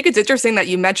 I think it's interesting that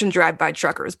you mentioned Drive-By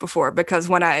Truckers before, because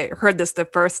when I heard this the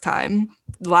first time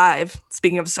live,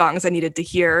 speaking of songs I needed to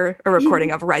hear a recording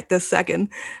of right this second,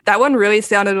 that one really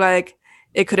sounded like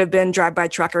it could have been Drive-By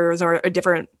Truckers or a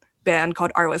different band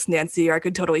called Arliss Nancy, or I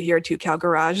could totally hear Two Cow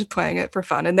Garage playing it for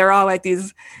fun. And they're all like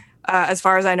these, as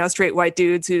far as I know, straight white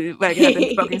dudes who like have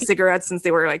been smoking cigarettes since they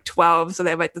were like 12. So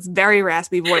they have like this very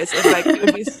raspy voice. It's like, it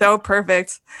would be so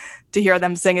perfect to hear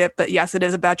them sing it. But yes, it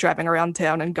is about driving around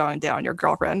town and going down your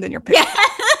girlfriend and your pants.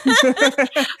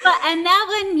 And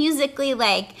that one musically,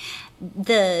 like,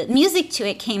 the music to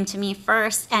it came to me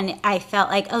first, and I felt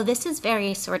like, oh, this is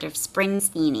very sort of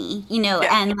Springsteen-y, you know,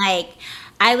 and like,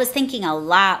 I was thinking a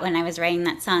lot when I was writing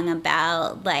that song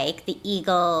about like the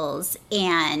Eagles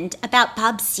and about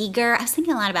Bob Seger. I was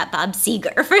thinking a lot about Bob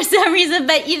Seger for some reason,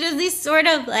 but you know, these sort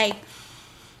of like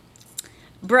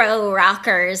bro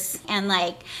rockers and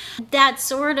like that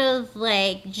sort of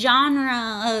like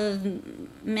genre of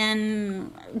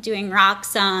men doing rock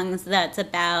songs that's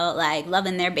about like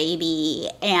loving their baby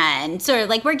and sort of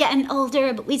like we're getting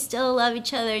older but we still love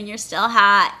each other and you're still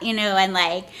hot, you know, and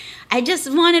like I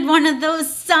just wanted one of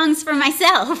those songs for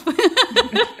myself.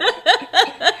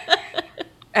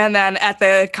 And then at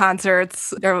the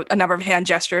concerts, there are a number of hand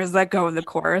gestures that go with the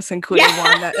chorus, including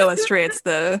one that illustrates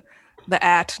the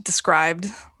act described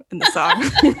in the song.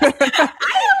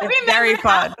 It's very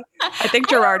fun. I think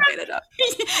Gerard made it up.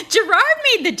 Gerard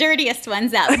made the dirtiest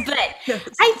ones up, but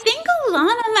I think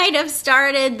Alana might have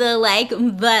started the like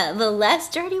the less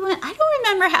dirty one. I don't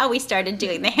remember how we started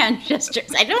doing the hand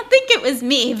gestures. I don't think it was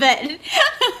me, but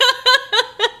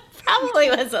probably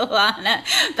was Alana.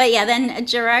 But yeah, then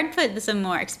Gerard put some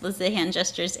more explicit hand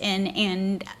gestures in,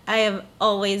 and I have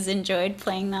always enjoyed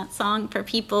playing that song for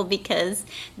people because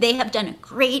they have done a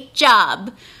great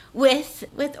job with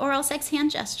oral sex hand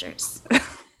gestures.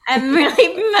 I'm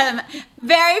really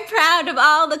very proud of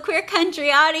all the queer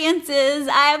country audiences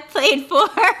I have played for.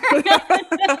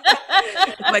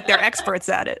 Like they're experts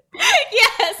at it.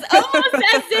 Yes, almost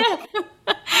as if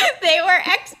they were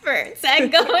experts at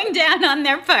going down on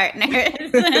their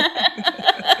partners.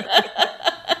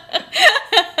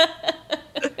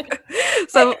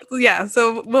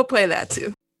 So we'll play that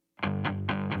too.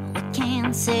 We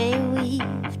can't say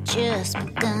we've just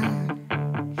begun.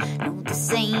 No,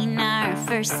 this ain't our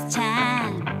first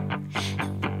time.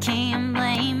 And we can't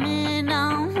blame it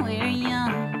on we're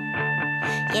young.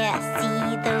 Yeah, I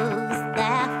see those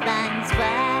lifelines.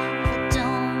 Why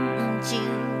don't you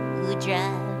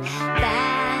drive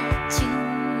by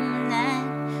tonight?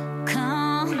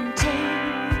 Come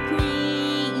take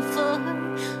me for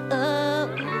a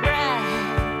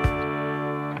ride.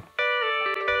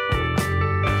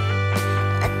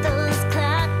 Let those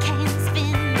clock hands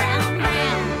spin round,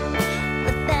 round.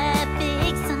 Let that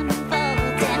big sun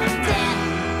unfold and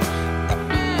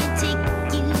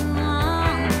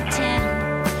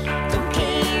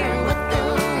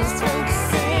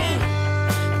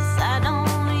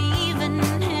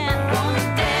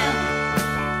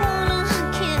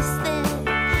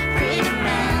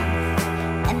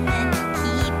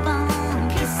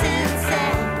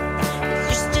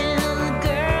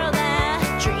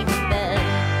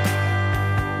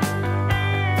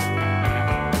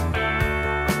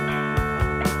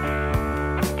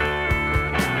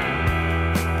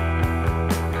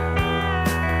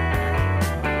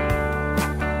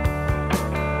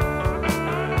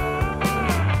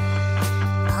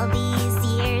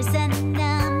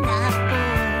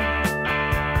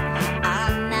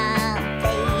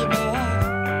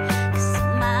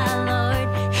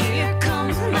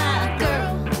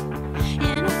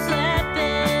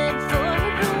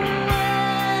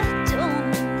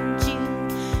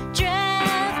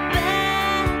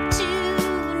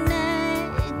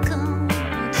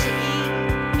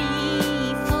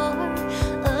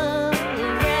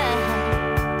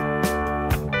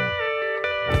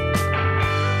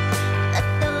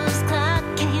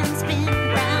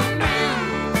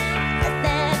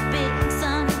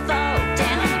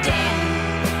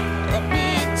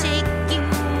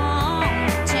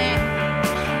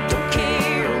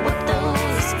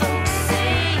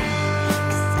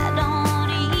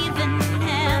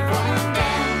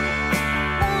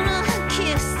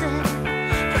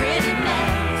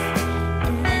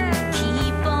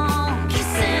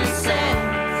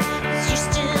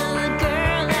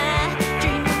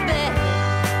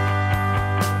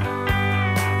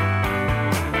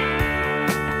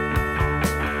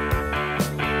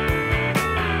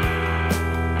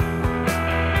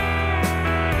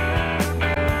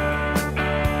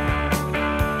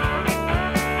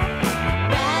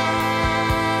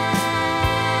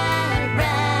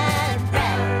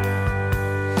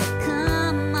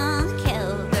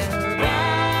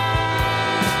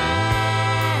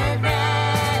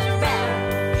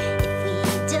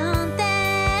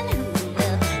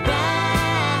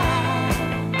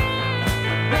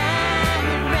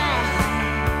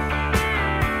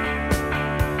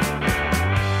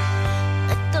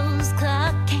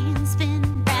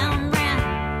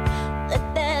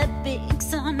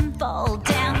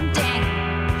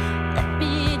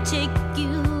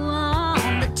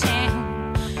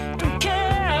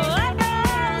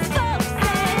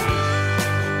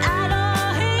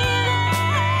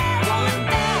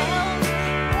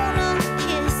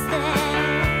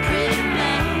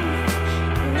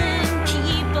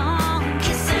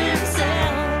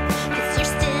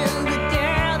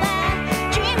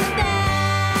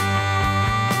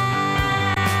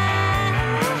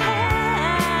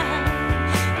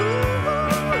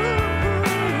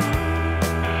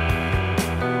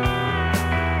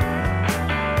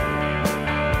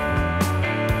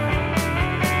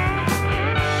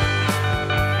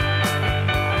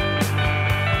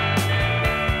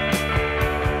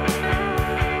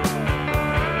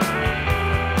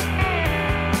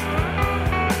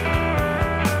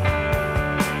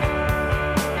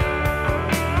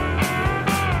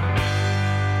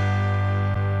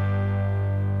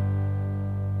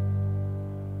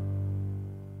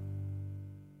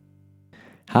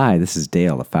Hi, this is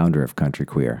Dale, the founder of Country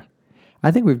Queer.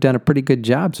 I think we've done a pretty good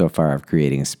job so far of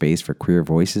creating a space for queer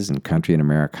voices in country and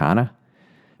Americana,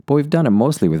 but we've done it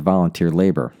mostly with volunteer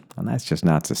labor, and that's just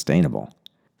not sustainable.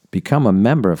 Become a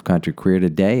member of Country Queer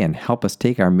today and help us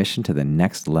take our mission to the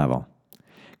next level.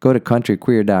 Go to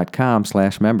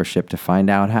countryqueer.com/membership to find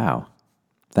out how.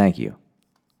 Thank you.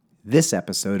 This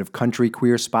episode of Country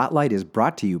Queer Spotlight is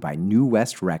brought to you by New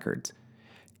West Records.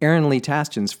 Aaron Lee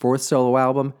Tasjan's fourth solo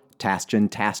album,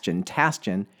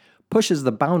 Tasjan, pushes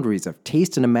the boundaries of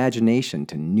taste and imagination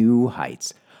to new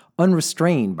heights,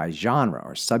 unrestrained by genre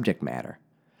or subject matter.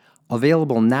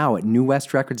 Available now at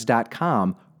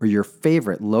newwestrecords.com or your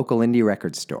favorite local indie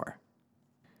record store.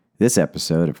 This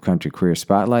episode of Country Queer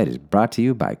Spotlight is brought to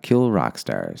you by Kill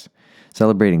Rockstars,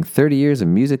 celebrating 30 years of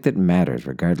music that matters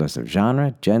regardless of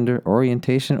genre, gender,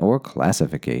 orientation, or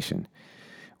classification.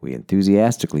 We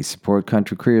enthusiastically support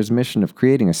Country Queer's mission of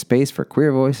creating a space for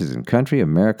queer voices in country,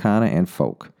 Americana, and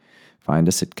folk. Find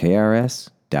us at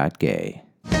krs.gay.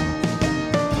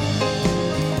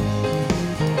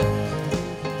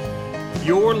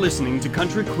 You're listening to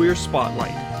Country Queer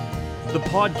Spotlight, the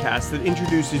podcast that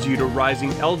introduces you to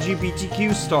rising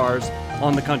LGBTQ stars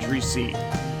on the country scene.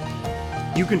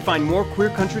 You can find more queer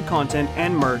country content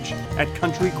and merch at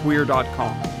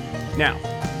countryqueer.com. Now,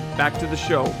 back to the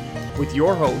show with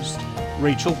your host,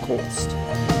 Rachel Kolst.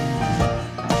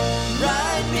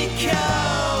 Ride me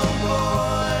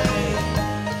cowboy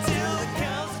till the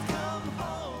cows come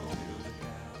home.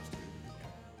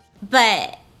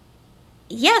 But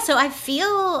yeah, so I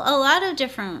feel a lot of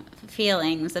different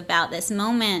feelings about this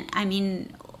moment. I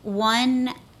mean,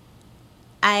 one,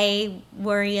 I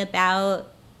worry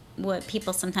about what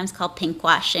people sometimes call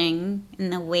pinkwashing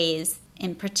in the ways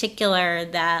in particular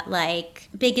that like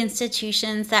big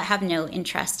institutions that have no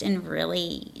interest in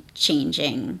really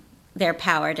changing their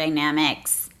power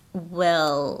dynamics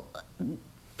will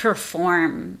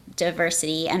perform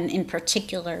diversity, and in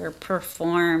particular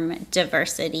perform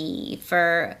diversity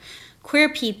for queer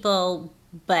people,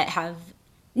 but have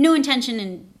no intention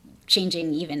in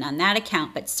changing even on that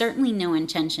account, but certainly no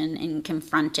intention in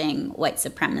confronting white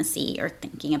supremacy or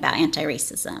thinking about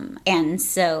anti-racism. And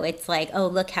so it's like, oh,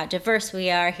 look how diverse we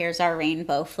are. Here's our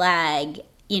rainbow flag,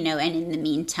 and in the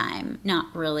meantime,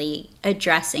 not really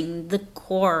addressing the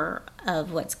core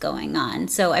of what's going on.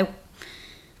 So I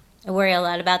worry a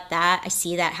lot about that. I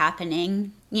see that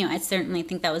happening. I certainly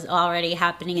think that was already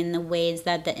happening in the ways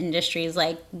that the industry is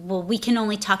like, well, we can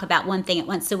only talk about one thing at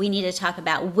once, so we need to talk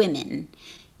about women.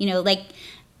 Like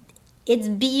it's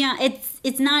beyond,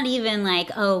 it's not even like,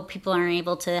 oh, people aren't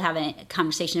able to have a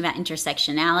conversation about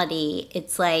intersectionality.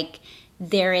 It's like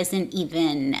there isn't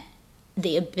even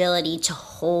the ability to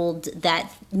hold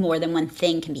that more than one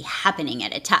thing can be happening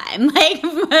at a time. Like,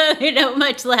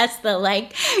 much less the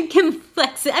like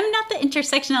complex. I mean, not that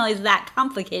intersectionality is that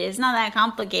complicated. It's not that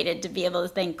complicated to be able to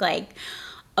think like,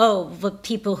 oh, but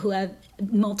people who have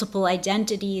multiple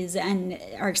identities and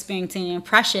are experiencing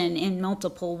oppression in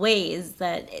multiple ways,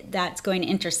 that's going to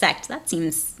intersect. That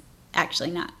seems actually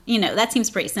not, that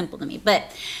seems pretty simple to me. But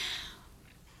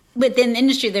within the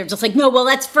industry, they're just like, no, well,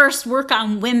 let's first work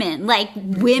on women. Like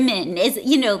women is,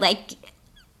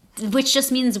 which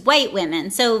just means white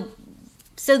women. So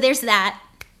there's that.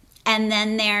 And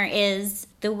then there is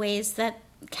the ways that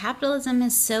capitalism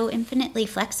is so infinitely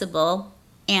flexible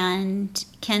and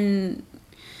can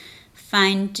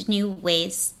find new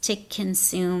ways to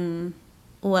consume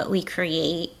what we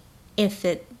create if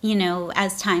it,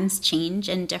 as times change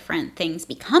and different things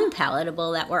become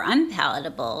palatable that were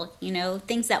unpalatable,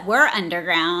 things that were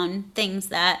underground, things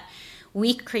that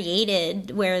we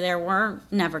created where there were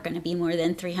never going to be more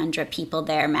than 300 people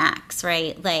there max,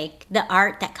 right? Like the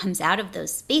art that comes out of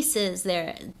those spaces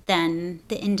there, then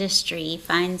the industry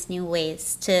finds new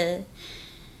ways to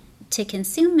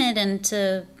consume it and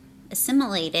to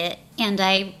assimilate it. And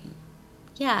I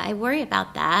worry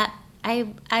about that.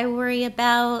 I worry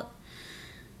about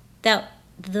that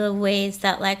the ways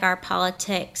that like our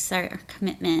politics, our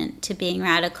commitment to being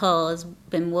radical has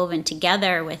been woven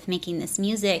together with making this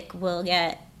music will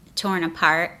get torn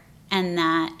apart, and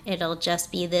that it'll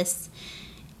just be this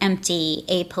empty,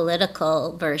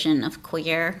 apolitical version of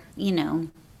queer,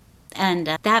 and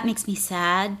that makes me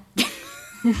sad.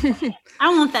 I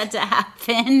don't want that to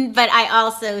happen, but I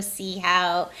also see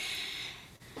how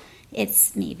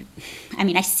it's maybe,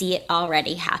 I see it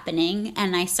already happening,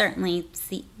 and I certainly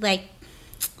see, I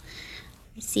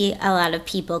see a lot of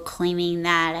people claiming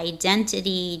that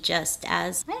identity just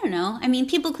as,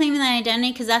 people claiming that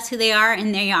identity because that's who they are,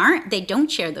 and they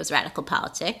don't share those radical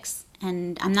politics.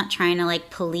 And I'm not trying to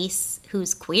police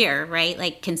who's queer, right?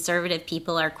 Like conservative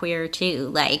people are queer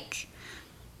too.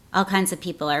 all kinds of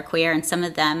people are queer, and some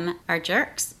of them are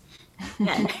jerks.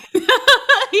 And,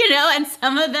 and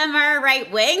some of them are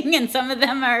right wing, and some of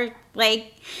them are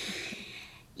like,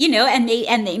 and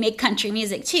they make country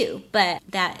music too. But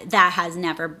that has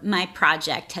never, my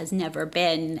project has never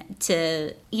been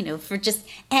to, for just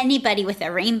anybody with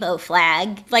a rainbow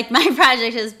flag. Like, my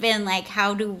project has been like,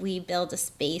 how do we build a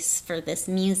space for this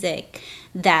music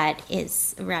that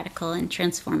is radical and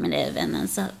transformative, and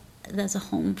there's a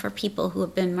home for people who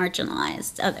have been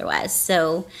marginalized otherwise.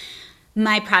 So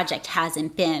my project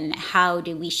hasn't been, how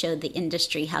do we show the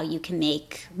industry how you can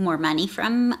make more money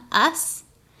from us,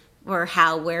 or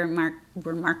how we're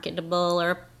marketable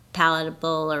or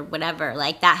palatable or whatever.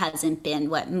 Like, that hasn't been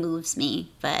what moves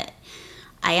me, but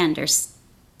I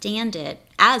understand it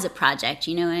as a project,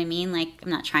 you know what I mean? Like,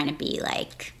 I'm not trying to be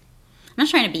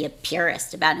a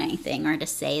purist about anything, or to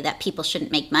say that people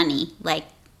shouldn't make money. Like,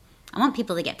 I want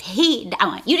people to get paid. I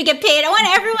want you to get paid. I want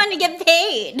everyone to get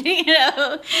paid,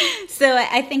 So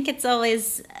I think it's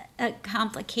always a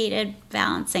complicated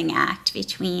balancing act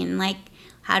between, like,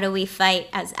 how do we fight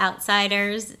as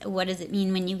outsiders? What does it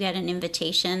mean when you get an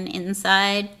invitation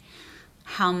inside?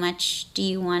 How much do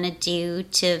you want to do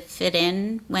to fit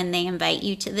in when they invite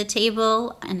you to the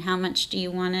table? And how much do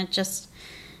you want to just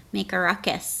make a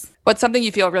ruckus? What's something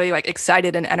you feel really, like,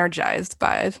 excited and energized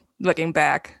by, looking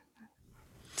back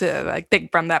to, like,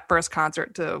 think from that first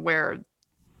concert to where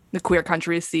the queer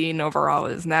country scene overall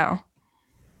is now?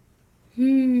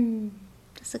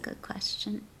 That's a good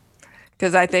question.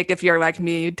 Because I think if you're like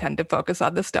me, you tend to focus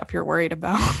on the stuff you're worried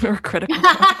about or critical of.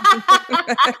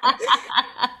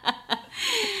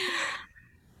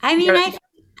 I mean,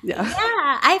 Yeah.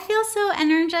 I feel so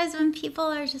energized when people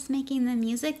are just making the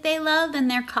music they love and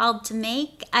they're called to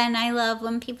make. And I love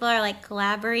when people are, like,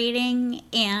 collaborating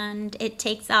and it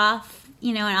takes off,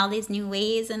 in all these new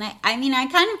ways. And I mean, I'm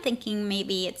kind of thinking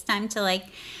maybe it's time to, like,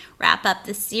 wrap up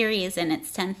the series in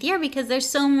its 10th year, because there's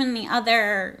so many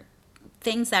other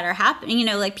things that are happening,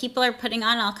 like, people are putting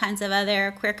on all kinds of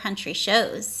other queer country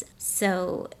shows.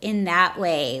 So in that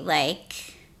way,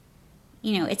 like,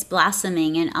 it's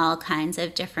blossoming in all kinds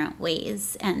of different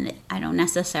ways, and I don't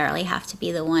necessarily have to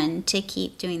be the one to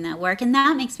keep doing that work. And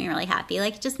that makes me really happy.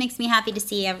 Like, it just makes me happy to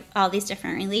see all these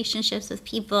different relationships with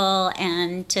people,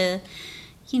 and to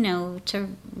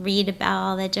read about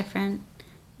all the different,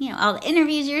 all the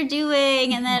interviews you're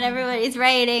doing and that everybody's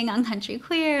writing on Country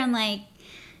Queer. And, like,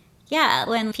 yeah,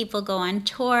 when people go on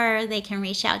tour, they can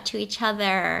reach out to each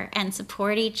other and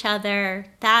support each other.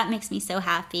 That makes me so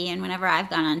happy. And whenever I've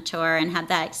gone on tour and had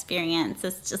that experience,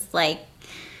 it's just like,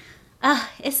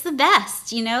 it's the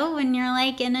best, when you're,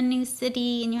 like, in a new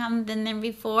city and you haven't been there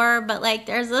before, but, like,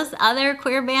 there's this other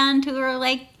queer band who are,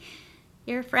 like,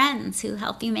 your friends who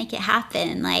help you make it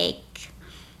happen. Like,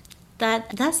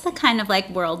 that's the kind of, like,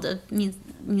 world of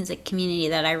music community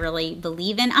that I really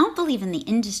believe in. I don't believe in the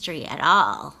industry at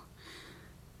all.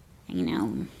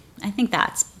 I think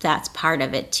that's part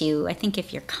of it too. I think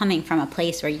if you're coming from a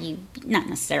place where you not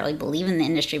necessarily believe in the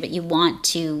industry, but you want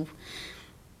to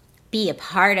be a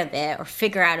part of it or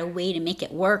figure out a way to make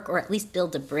it work, or at least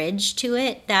build a bridge to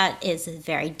it, that is a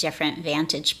very different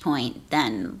vantage point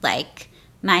than, like,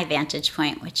 my vantage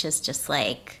point, which is just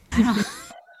like, none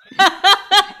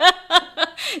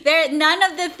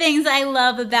of the things I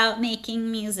love about making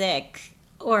music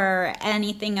or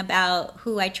anything about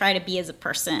who I try to be as a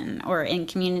person or in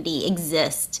community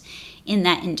exist in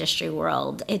that industry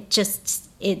world.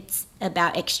 It's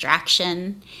about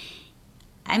extraction.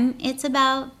 It's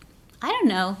about, I don't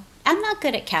know. I'm not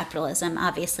good at capitalism,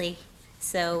 obviously.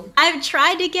 So I've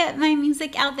tried to get my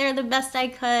music out there the best I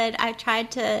could. I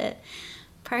tried to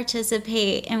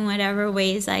participate in whatever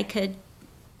ways I could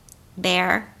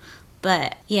there.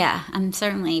 But yeah, I'm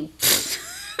certainly...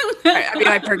 I mean,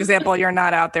 like, for example, you're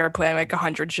not out there playing, like,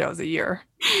 100 shows a year.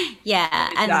 Yeah.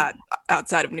 And not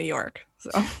outside of New York. So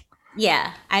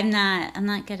yeah, I'm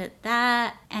not good at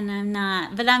that. And I'm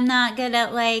not good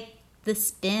at, like, the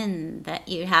spin that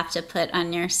you have to put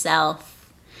on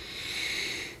yourself.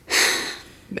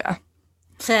 Yeah.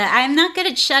 So I'm not good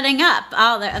at shutting up.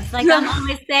 It's like, I'm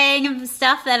always saying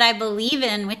stuff that I believe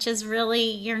in, which is really,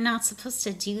 you're not supposed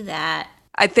to do that.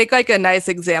 I think, like, a nice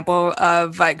example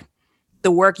of, like, the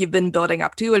work you've been building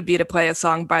up to would be to play a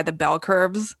song by the Bell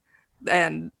Curves.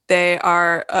 And they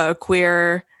are a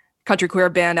country queer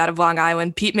band out of Long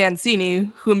Island. Pete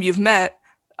Mancini, whom you've met.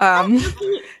 Yeah,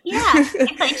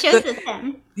 I played shows with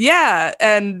him. Yeah,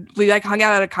 and we, like, hung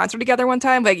out at a concert together one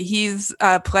time. Like, he's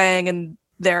playing in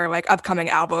their, like, upcoming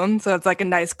album, so it's, like, a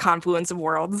nice confluence of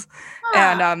worlds.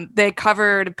 And they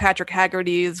covered Patrick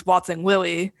Haggerty's Waltzing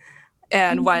Willie,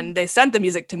 And when they sent the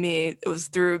music to me, it was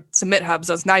through Submit Hub,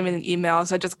 so it's not even an email.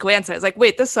 So I just glanced at it. I was like,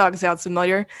 wait, this song sounds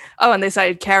familiar. Oh, and they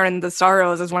cited Karen and the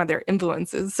Sorrows as one of their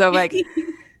influences. So like,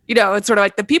 it's sort of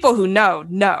like the people who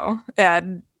know.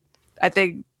 And I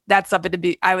think that's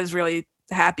something I was really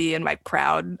happy and like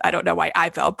proud. I don't know why I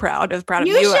felt proud. I was proud of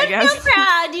you, I guess. You should feel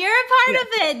proud. You're a part of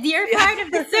it. You're part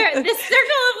of this circle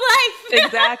of life.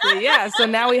 Exactly. Yeah. So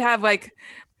now we have like,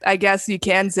 I guess you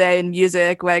can say in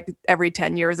music, like every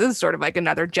 10 years is sort of like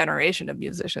another generation of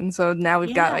musicians. So now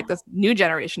we've got like this new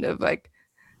generation of like,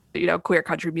 queer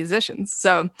country musicians.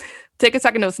 So take a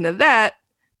second to listen to that.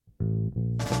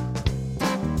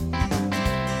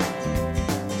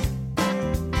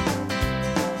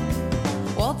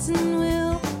 Waltzing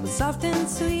Will was soft and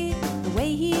sweet. The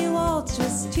way he waltzed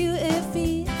was too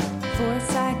iffy for a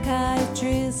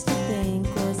psychiatrist to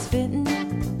think was fitting.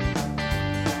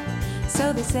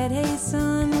 So they said, hey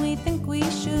son, we think we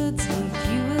should take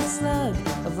you a slug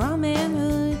of raw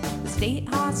manhood. The state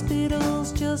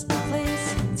hospital's just a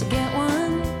place to get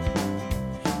one.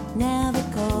 Now they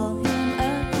call him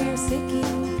a queer sickie.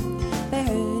 They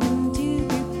hurt him to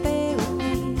group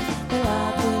therapy. They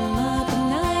lock him up at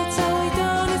night so he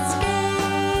don't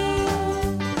escape.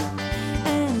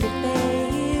 And if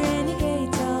they hear any gay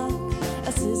talk,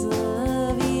 a sizzle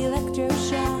of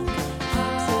electroshock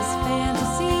keeps his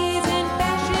fantasies in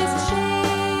fascist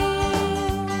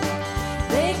shape.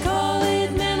 They call it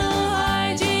mental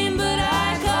hygiene, but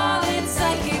I call it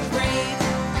psychic rape.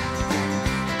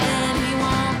 And he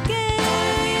won't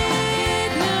get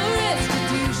no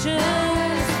restitution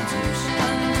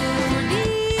until we're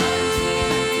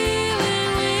dealing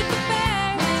with the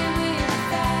fact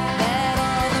that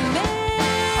all the mental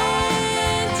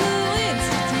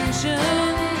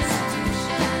institutions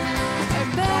are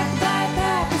backed by a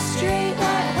pack of straight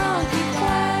white honky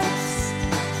quacks.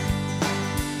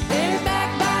 They're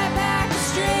backed by a pack of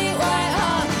straight white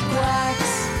honky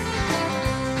quacks.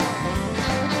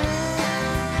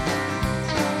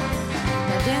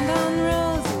 Now Dan Don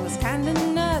Rose was kinda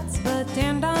nuts, but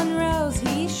Dan Don Rose,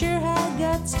 he sure had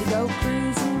guts to go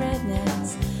cruising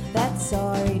rednecks that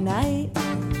sorry night.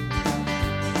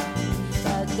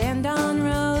 But Dan Don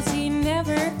Rose, he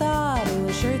never thought it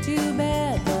was sure too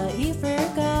bad, but he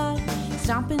forgot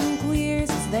stomping queers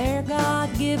is their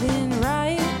God-given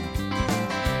right.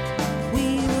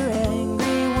 We were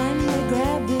angry when they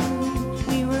grabbed him.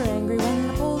 We were angry when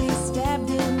the police stabbed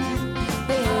him.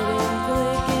 They hit him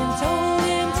quick and told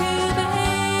him to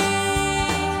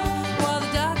behave, while the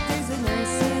doctors and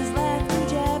nurses laughed and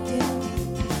jabbed him.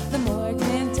 The morgue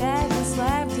man tagged and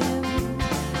slapped him.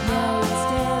 Now he's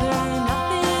dead, there ain't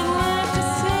nothing left to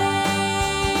say,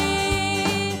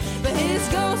 but his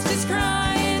ghost is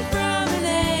crying from an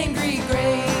angry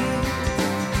grave.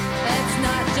 That's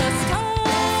not just talk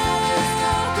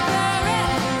about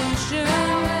revolution.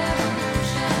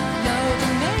 No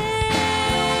demands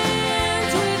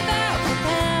without the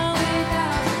pound.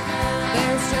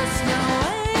 There's just no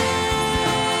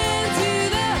end to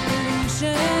the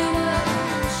pollution.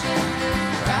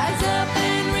 Rise up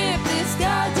and rip this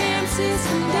goddamn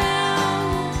system down.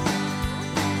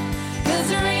 'Cause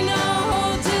there ain't no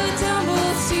hold till it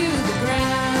tumbles to the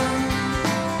ground.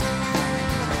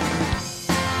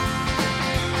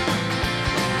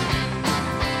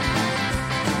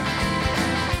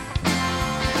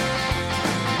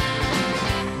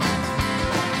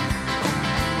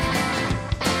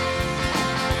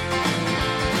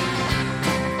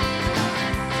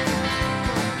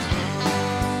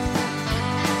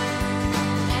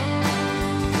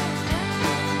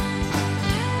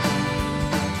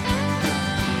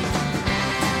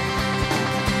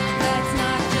 That's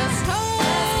not just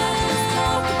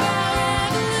talk about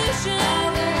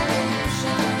revolution.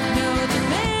 No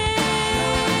demands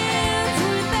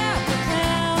without the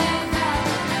pound.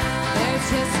 There's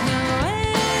just no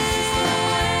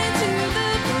end to the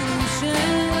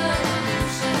pollution.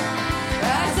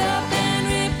 Rise up and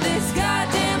rip this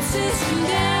goddamn system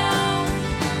down.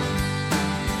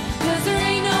 'Cause there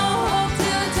ain't no hope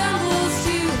till it tumbles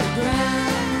to the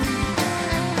ground.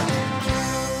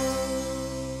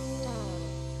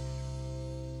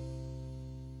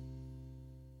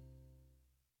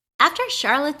 After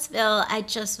Charlottesville, I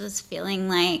just was feeling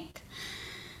like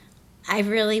I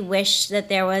really wish that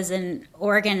there was an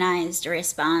organized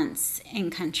response in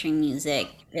country music,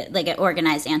 like an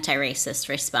organized anti-racist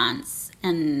response.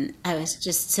 And I was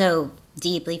just so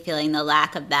deeply feeling the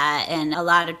lack of that. And a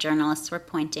lot of journalists were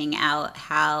pointing out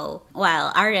how,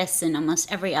 while artists in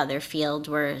almost every other field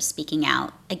were speaking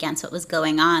out against what was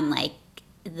going on, like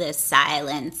the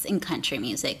silence in country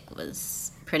music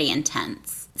was pretty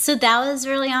intense. So that was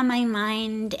really on my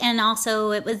mind. And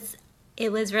also it was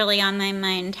it was really on my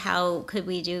mind, how could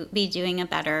we be doing a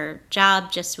better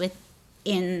job just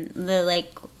within the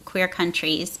like queer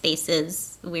country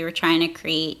spaces we were trying to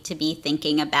create, to be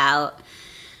thinking about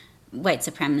white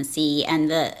supremacy and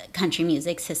the country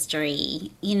music's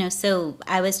history, so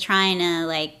I was trying to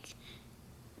like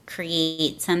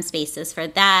create some spaces for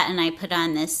that, and I put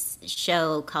on this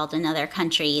show called Another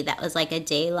Country that was like a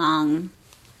day-long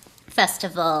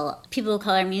festival. People of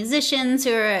color musicians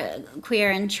who are queer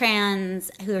and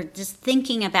trans, who are just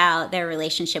thinking about their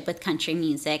relationship with country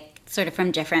music sort of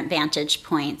from different vantage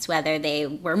points, whether they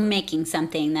were making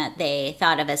something that they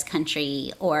thought of as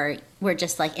country or were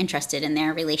just like interested in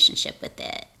their relationship with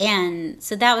it. And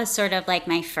so that was sort of like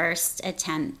my first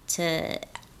attempt to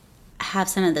have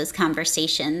some of those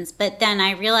conversations. But then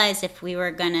I realized if we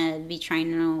were going to be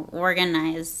trying to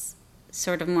organize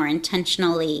sort of more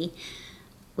intentionally,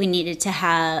 we needed to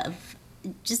have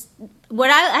just what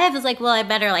I have is like, well, I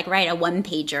better like write a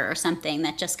one-pager or something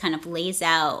that just kind of lays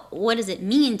out what does it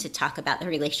mean to talk about the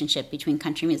relationship between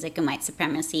country music and white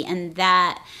supremacy. And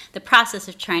that the process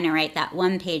of trying to write that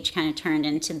one page kind of turned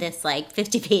into this like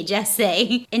 50-page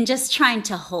essay, and just trying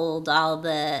to hold all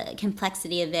the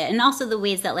complexity of it, and also the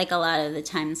ways that like a lot of the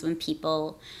times when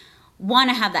people want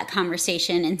to have that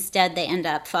conversation, instead they end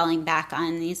up falling back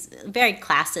on these very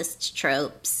classist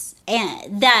tropes,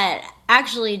 and that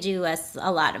actually do us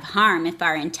a lot of harm if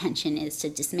our intention is to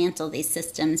dismantle these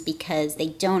systems, because they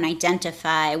don't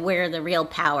identify where the real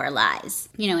power lies,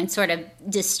 and sort of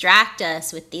distract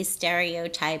us with these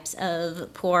stereotypes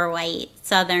of poor white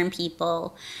Southern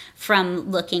people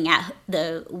from looking at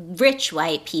the rich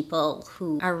white people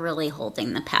who are really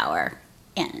holding the power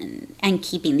and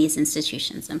keeping these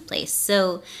institutions in place.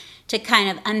 So to kind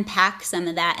of unpack some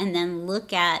of that and then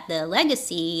look at the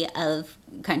legacy of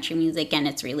country music and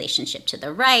its relationship to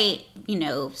the right,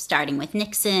 starting with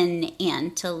Nixon,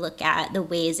 and to look at the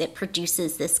ways it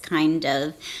produces this kind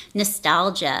of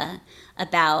nostalgia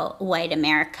about white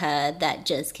America that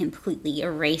just completely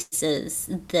erases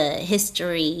the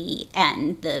history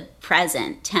and the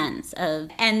present tense of.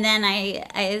 And then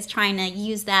I was trying to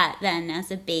use that then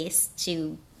as a base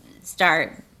to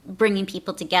start bringing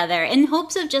people together in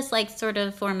hopes of just like sort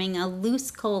of forming a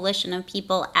loose coalition of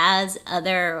people as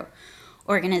other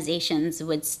organizations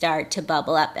would start to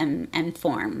bubble up and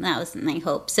form. That was my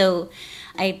hope. So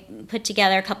I put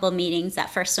together a couple of meetings. That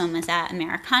first one was at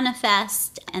Americana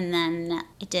Fest, and then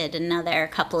I did another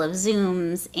couple of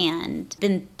Zooms, and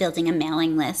been building a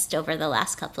mailing list over the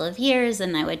last couple of years,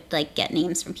 and I would like get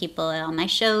names from people at all my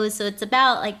shows. So it's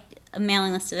about like a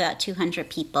mailing list of about 200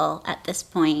 people at this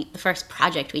point. The first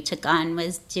project we took on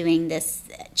was doing this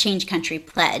Change Country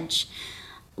Pledge,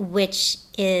 which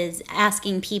is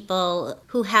asking people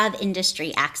who have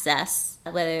industry access,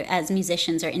 whether as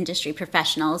musicians or industry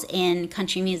professionals in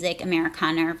country music,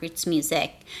 Americana, or roots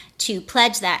music, to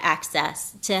pledge that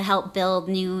access to help build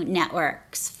new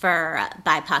networks for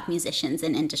BIPOC musicians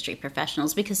and industry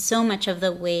professionals. Because so much of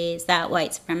the ways that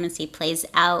white supremacy plays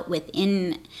out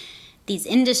within these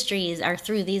industries are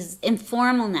through these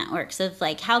informal networks of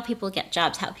like how people get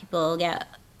jobs, how people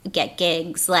get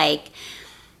gigs, like,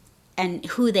 and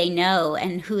who they know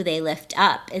and who they lift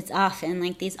up is often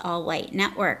like these all white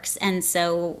networks. And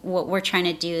so what we're trying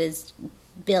to do is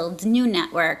build new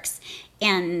networks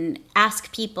and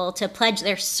ask people to pledge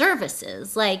their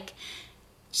services, like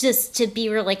just to be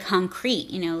really concrete,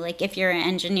 like if you're an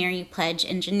engineer, you pledge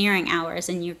engineering hours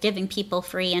and you're giving people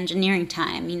free engineering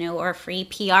time, or free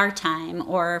PR time,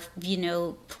 or,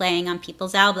 playing on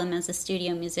people's album as a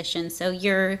studio musician. So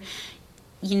you're,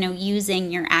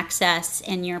 using your access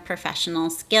and your professional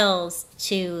skills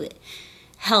to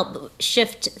help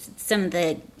shift some of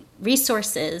the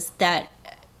resources that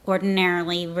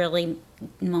ordinarily really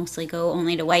mostly go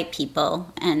only to white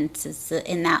people, and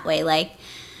in that way, like,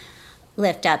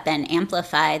 lift up and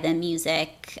amplify the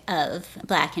music of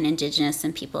Black and Indigenous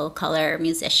and people of color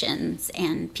musicians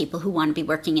and people who want to be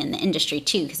working in the industry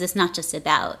too, because it's not just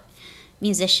about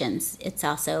musicians, it's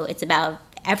about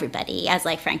everybody, as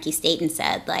like Frankie Staten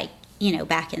said, like,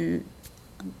 back in,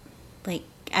 like,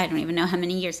 I don't even know how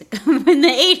many years ago, in the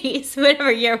 80s,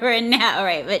 whatever year we're in now,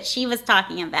 right? But she was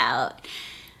talking about,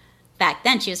 back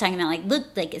then, she was talking about, like,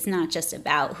 look, like, it's not just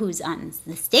about who's on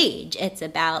the stage. It's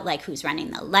about, like, who's running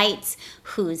the lights,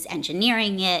 who's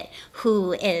engineering it,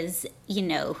 who is,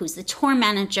 who's the tour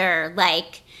manager,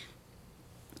 like,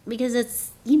 because it's,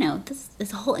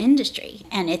 this whole industry,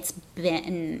 and it's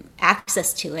been,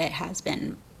 access to it has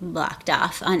been blocked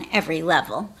off on every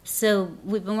level. So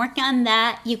we've been working on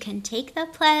that. You can take the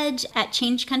pledge at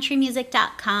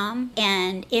changecountrymusic.com.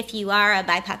 And if you are a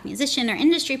BIPOC musician or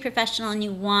industry professional and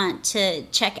you want to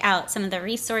check out some of the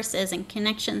resources and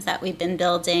connections that we've been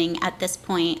building at this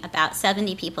point, about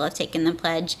 70 people have taken the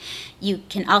pledge. You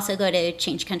can also go to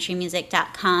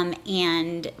changecountrymusic.com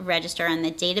and register on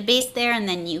the database there, and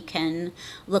then you can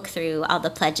look through all the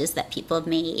pledges that people have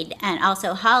made. And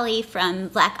also Holly from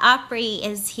Black Opry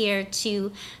is here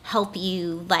to help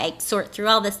you like sort through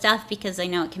all the stuff, because I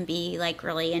know it can be like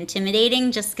really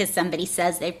intimidating just because somebody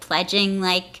says they're pledging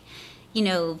like, you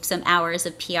know, some hours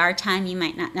of PR time. You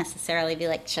might not necessarily be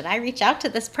like, should I reach out to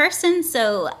this person?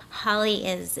 So Holly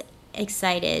is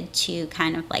excited to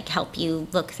kind of like help you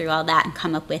look through all that and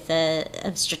come up with a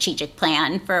strategic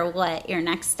plan for what your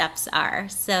next steps are.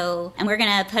 So, and we're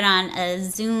going to put on a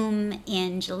Zoom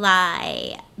in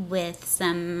July with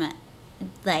some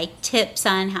like tips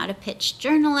on how to pitch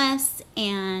journalists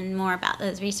and more about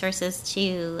those resources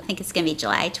too. I think it's going to be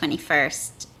July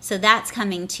 21st. So that's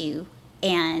coming too.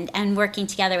 And working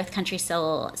together with Country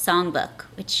Soul Songbook,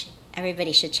 which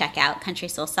everybody should check out,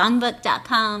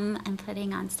 countrysoulsongbook.com. I'm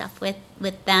putting on stuff with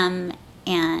them,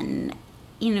 and,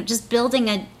 you know, just building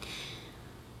a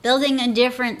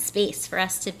different space for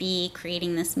us to be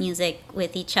creating this music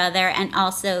with each other, and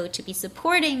also to be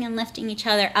supporting and lifting each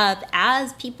other up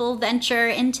as people venture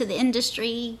into the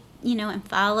industry, you know, and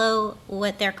follow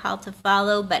what they're called to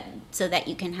follow, but so that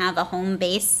you can have a home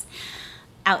base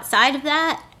outside of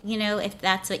that, you know, if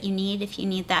that's what you need, if you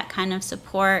need that kind of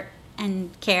support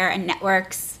and care and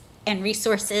networks and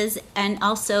resources. And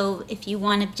also if you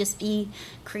want to just be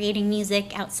creating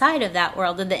music outside of that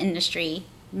world of the industry,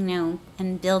 you know,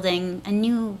 and building a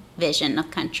new vision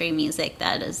of country music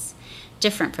that is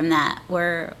different from that,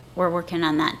 we're working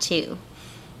on that too.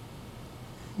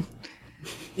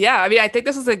 Yeah, I mean, I think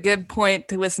this is a good point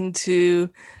to listen to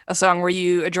a song where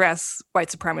you address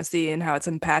white supremacy and how it's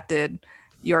impacted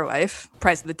your life.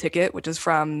 Price of the Ticket, which is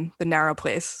from The Narrow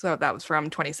Place. So that was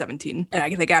from 2017. And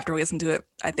I think after we listen to it,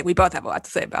 I think we both have a lot to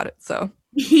say about it. So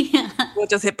Yeah. we'll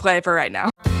just hit play for right now.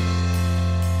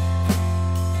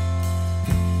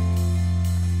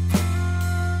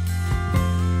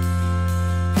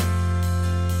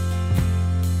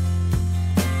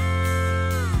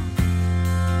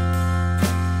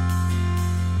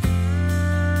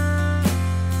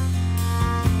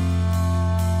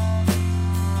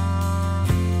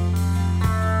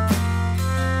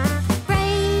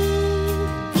 Bring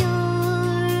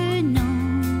your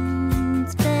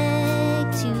nose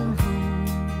back to home.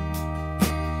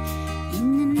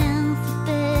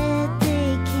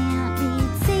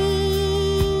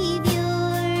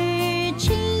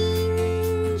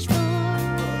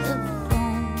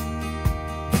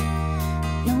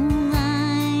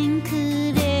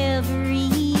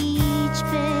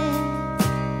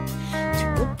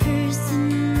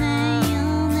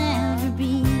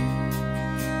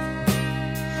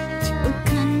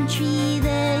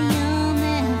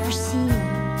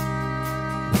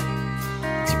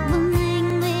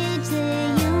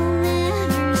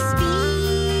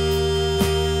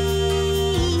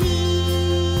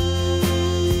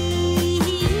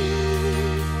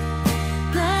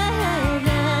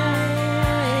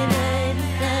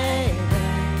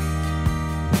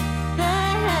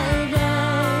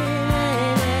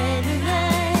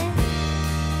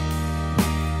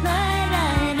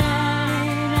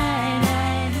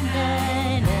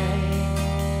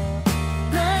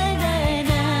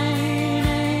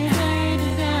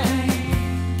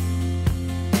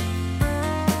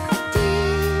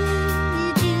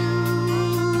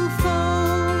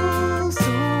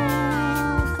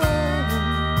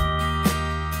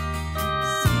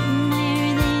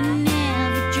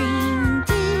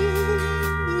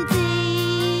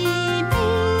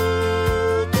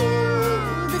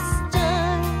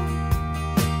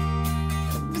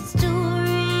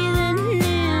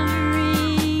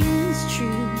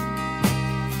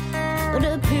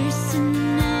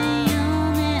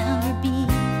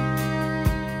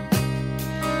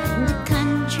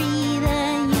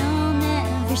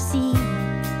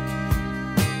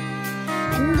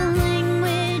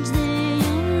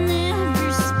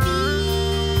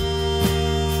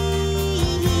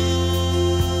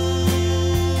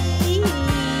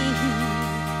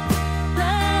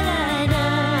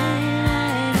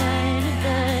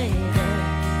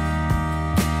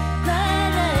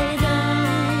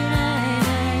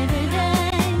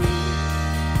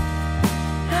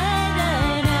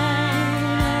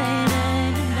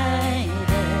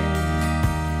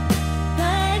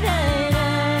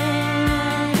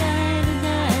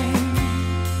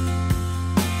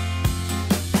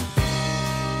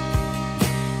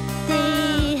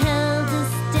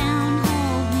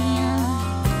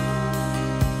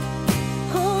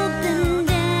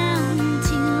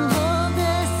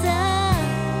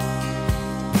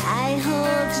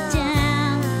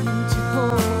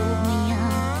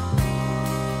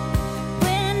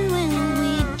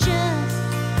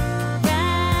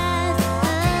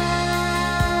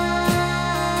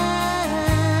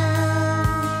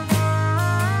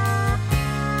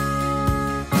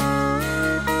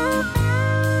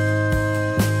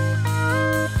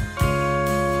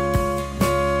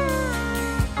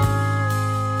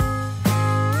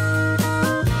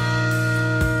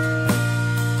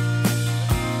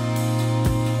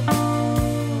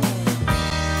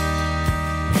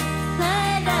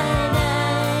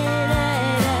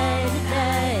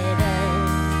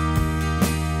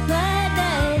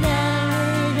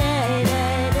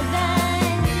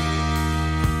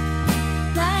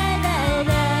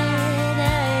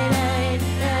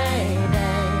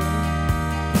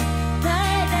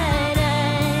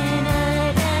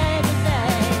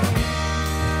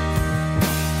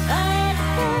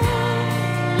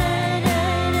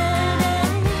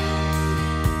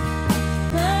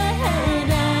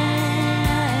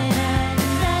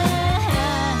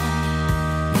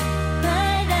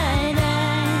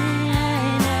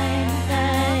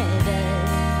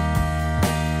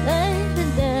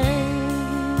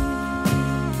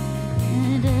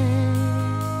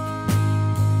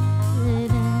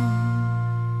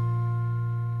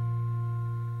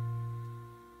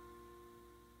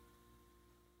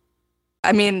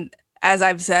 I mean, as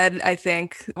I've said, I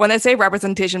think when they say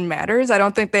representation matters, I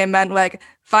don't think they meant like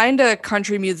find a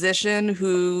country musician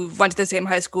who went to the same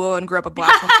high school and grew up a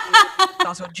black woman, who's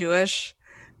also Jewish.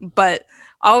 But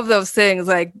all of those things,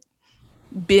 like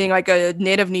being like a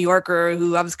native New Yorker who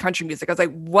loves country music, I was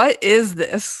like, what is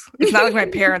this? It's not like my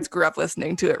parents grew up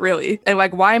listening to it, really. And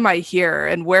like, why am I here?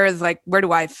 And where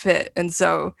do I fit? And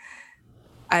so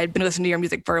I'd been listening to your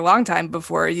music for a long time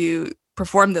before you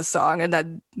performed this song. And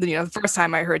then, the first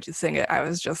time I heard you sing it, I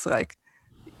was just like,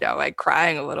 like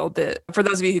crying a little bit. For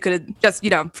those of you who could just,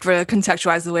 for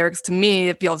contextualize the lyrics, to me,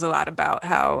 it feels a lot about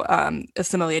how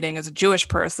assimilating as a Jewish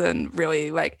person,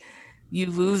 really like you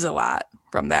lose a lot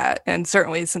from that. And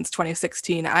certainly since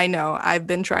 2016, I know I've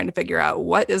been trying to figure out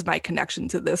what is my connection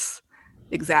to this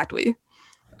exactly,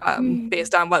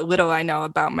 based on what little I know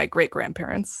about my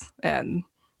great-grandparents and,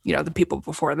 the people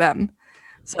before them.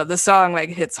 So the song like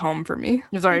hits home for me.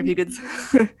 I'm sorry if you could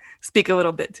speak a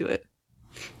little bit to it.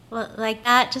 Well, like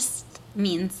that just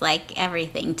means like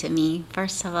everything to me,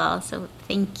 first of all. So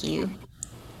thank you.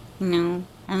 I don't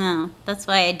know. That's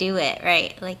why I do it,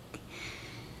 right? Like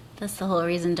that's the whole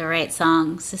reason to write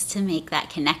songs, is to make that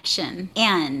connection.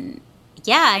 And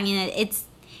yeah, I mean,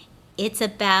 it's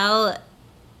about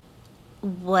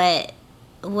what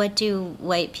do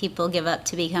white people give up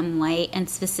to become white, and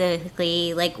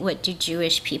specifically, like, what do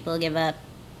Jewish people give up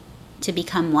to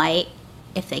become white,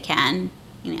 if they can?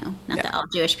 Not that all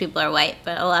Jewish people are white,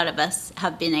 but a lot of us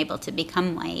have been able to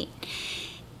become white.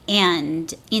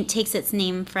 And it takes its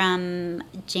name from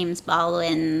James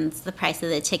Baldwin's The Price of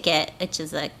the Ticket, which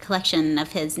is a collection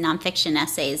of his nonfiction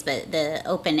essays, but the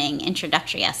opening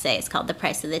introductory essay is called The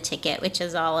Price of the Ticket, which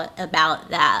is all about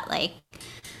that, like,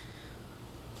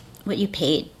 what you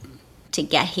paid to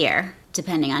get here,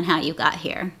 depending on how you got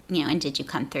here. And did you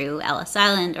come through Ellis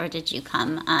Island, or did you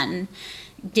come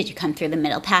through the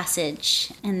Middle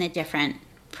Passage, and the different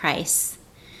price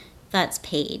that's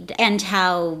paid, and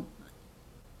how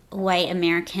white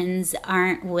Americans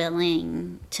aren't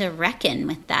willing to reckon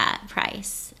with that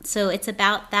price. So it's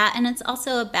about that, and it's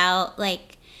also about,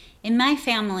 like, in my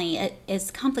family, it is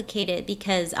complicated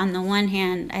because on the one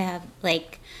hand, I have,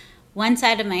 like, one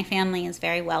side of my family is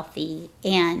very wealthy,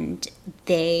 and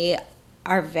they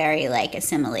are very, like,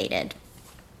 assimilated.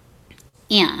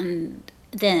 And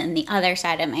then the other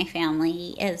side of my family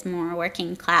is more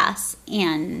working class,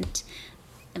 middle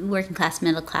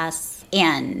class,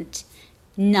 and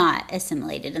not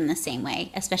assimilated in the same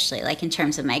way, especially like in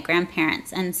terms of my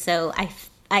grandparents. And so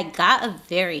I got a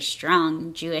very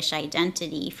strong Jewish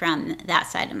identity from that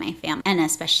side of my family, and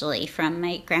especially from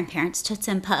my grandparents, Toots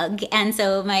and Pug. And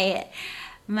so my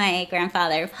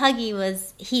grandfather, Puggy,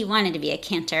 he wanted to be a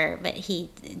cantor, but he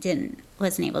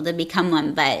wasn't able to become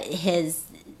one. But his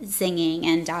singing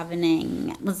and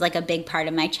davening was like a big part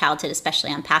of my childhood,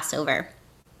 especially on Passover.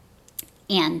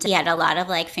 And he had a lot of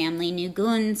like family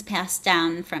nuguns passed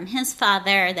down from his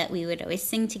father that we would always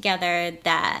sing together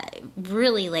that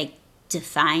really like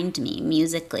defined me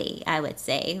musically, I would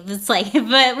say. It's like,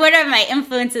 but what are my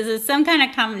influences is some kind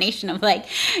of combination of like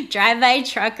drive-by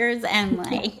truckers and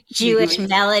like Jewish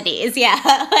melodies. Yeah,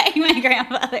 like my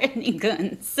grandfather's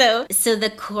nigun. So the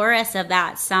chorus of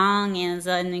that song is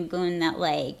a nigun that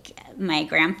like my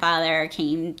grandfather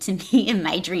came to me in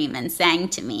my dream and sang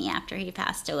to me after he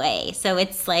passed away. So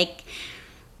it's like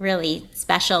really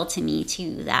special to me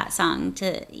too, that song,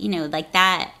 to, like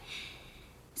that.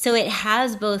 So it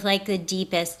has both like the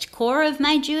deepest core of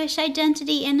my Jewish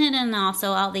identity in it, and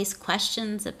also all these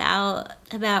questions about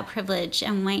privilege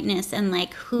and whiteness, and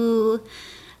like who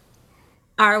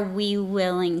are we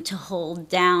willing to hold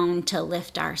down to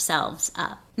lift ourselves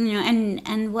up,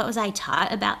 and what was I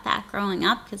taught about that growing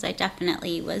up? Because I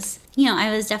definitely was, I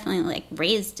was definitely like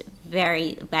raised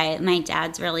by my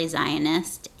dad's really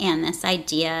Zionist, and this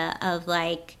idea of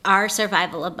like our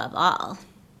survival above all.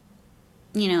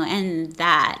 And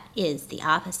that is the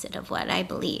opposite of what I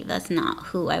believe. That's not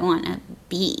who I want to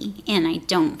be. And I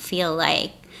don't feel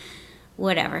like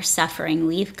whatever suffering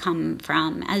we've come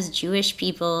from as Jewish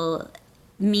people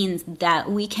means that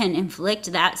we can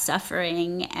inflict that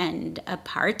suffering and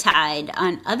apartheid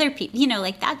on other people.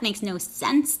 Like that makes no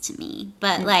sense to me.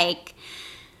 But like,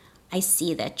 I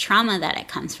see the trauma that it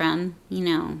comes from,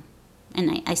 and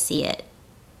I see it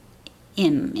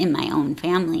in my own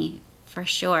family. For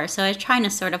sure. So I was trying to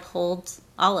sort of hold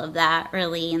all of that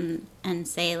really and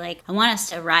say like, I want us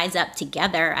to rise up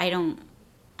together. I don't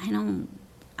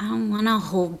want to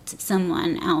hold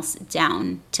someone else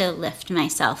down to lift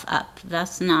myself up.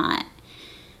 That's not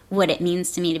what it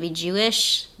means to me to be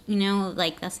Jewish.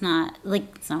 Like it's not what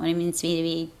it means to me to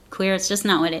be queer. It's just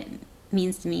not what it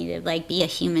means to me to like be a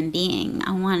human being.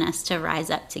 I want us to rise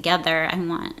up together. I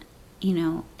want,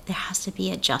 there has to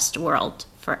be a just world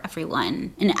for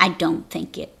everyone. And I don't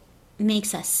think it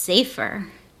makes us safer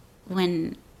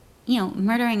when,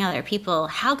 murdering other people.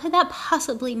 How could that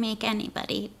possibly make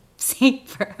anybody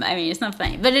safer? I mean, it's not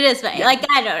funny, but it is funny. Yeah. Like,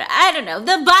 I don't know.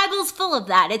 The Bible's full of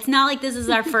that. It's not like this is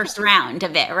our first round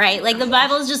of it, right? Like, the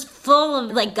Bible is just full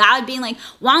of, like, God being like,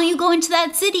 why don't you go into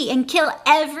that city and kill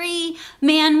every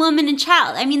man, woman, and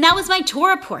child? I mean, that was my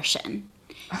Torah portion.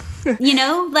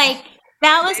 Like,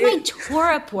 that was my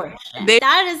Torah portion.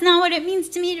 That is not what it means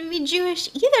to me to be Jewish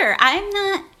either. How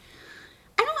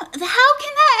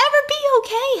can that ever be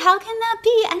okay? How can that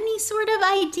be any sort of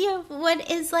idea of what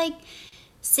is, like,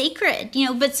 sacred,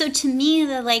 but so to me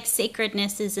the like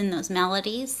sacredness is in those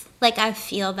melodies. Like, I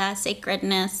feel that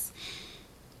sacredness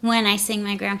when I sing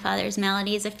my grandfather's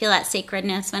melodies. I feel that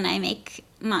sacredness when I make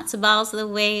matzo balls the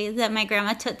way that my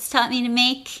grandma Toots taught me to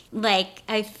make. Like,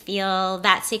 I feel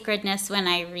that sacredness when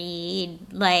I read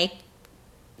like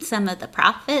some of the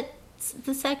prophets,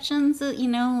 the sections,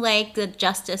 like the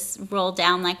justice roll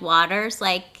down like waters.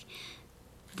 Like,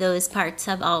 those parts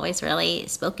have always really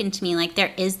spoken to me. Like,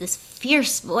 there is this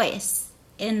fierce voice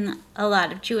in a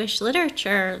lot of Jewish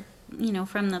literature,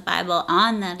 from the Bible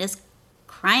on, that is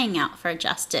crying out for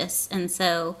justice. And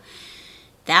so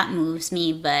that moves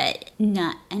me, but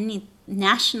not any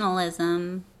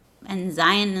nationalism and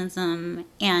Zionism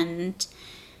and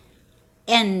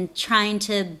trying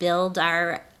to build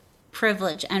our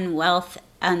privilege and wealth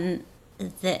at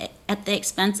the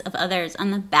expense of others,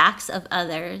 on the backs of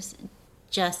others,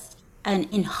 just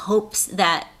in hopes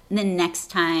that the next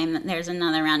time there's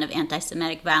another round of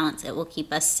anti-Semitic violence, it will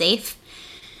keep us safe.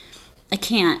 I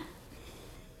can't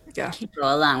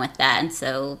go along with that. And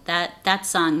so that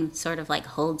song sort of like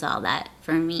holds all that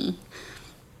for me.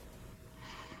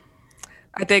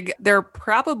 I think there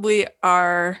probably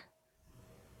are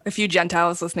a few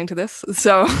Gentiles listening to this.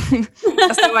 So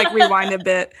just to like rewind a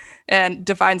bit and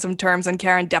define some terms, and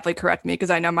Karen, definitely correct me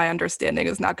because I know my understanding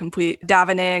is not complete.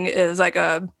 Davening is like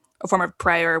a form of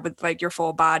prayer with like your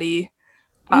full body.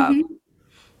 So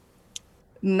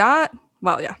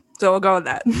we'll go with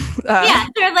that.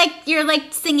 You're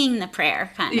like singing the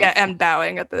prayer kind of. Yeah, and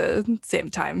bowing at the same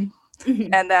time.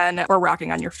 And then, or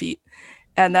rocking on your feet.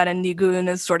 And then a nigun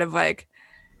is sort of like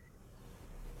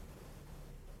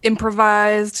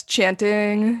improvised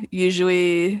chanting,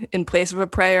 usually in place of a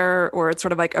prayer, or it's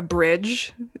sort of like a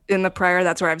bridge in the prayer.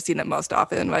 That's where I've seen it most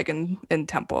often, like in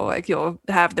temple. Like, you'll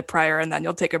have the prayer and then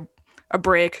you'll take a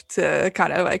break to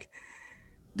kind of like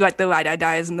the light I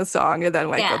dies in the song, and then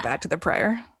go back to the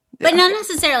prayer. But not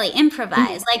necessarily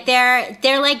improvised. Like,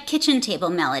 they're like kitchen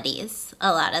table melodies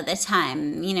a lot of the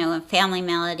time, family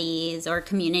melodies or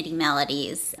community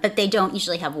melodies, but they don't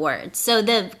usually have words. So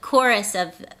the chorus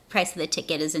of Price of the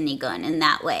Ticket is a nigun in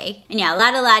that way. And a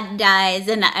lot of lad dies,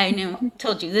 and I know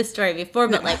told you this story before,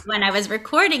 but like when I was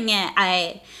recording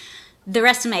it, the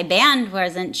rest of my band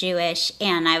wasn't Jewish,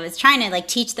 and I was trying to like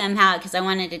teach them how, because I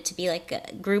wanted it to be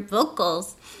like group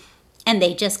vocals, and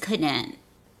they just couldn't.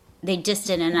 They just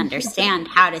didn't understand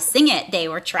how to sing it. They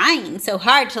were trying so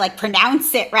hard to like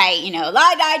pronounce it right, la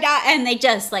da da, and they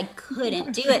just like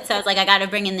couldn't do it. So I was like, I got to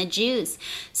bring in the Jews.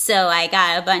 So I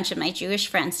got a bunch of my Jewish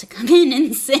friends to come in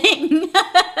and sing.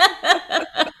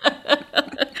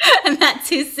 And that's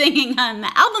who's singing on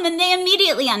the album. And they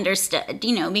immediately understood,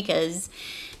 because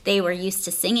they were used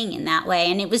to singing in that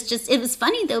way. And it was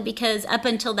funny though, because up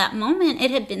until that moment,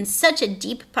 it had been such a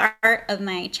deep part of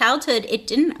my childhood. It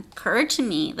didn't occur to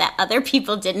me that other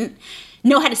people didn't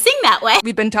know how to sing that way.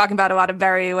 We've been talking about a lot of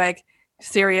very like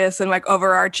serious and like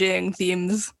overarching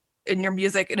themes in your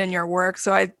music and in your work.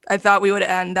 So I thought we would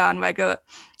end on like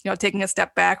taking a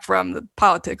step back from the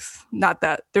politics. Not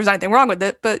that there's anything wrong with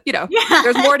it, but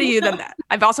there's more to you than that.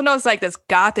 I've also noticed like this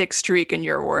gothic streak in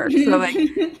your work. So like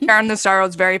Karen the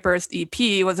Sorrow's very first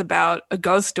EP was about a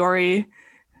ghost story,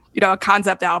 a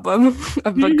concept album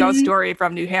of a ghost story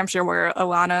from New Hampshire where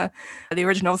Alana, the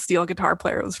original steel guitar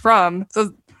player, was from.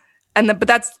 So, but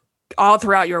that's all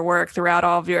throughout your work, throughout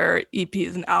all of your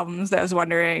EPs and albums. I was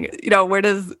wondering, where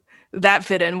does that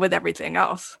fit in with everything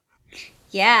else?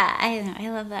 Yeah, I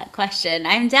love that question.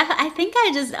 I think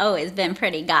I've just always been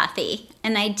pretty gothy,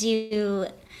 and I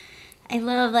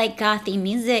love like gothy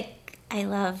music. I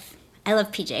love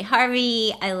PJ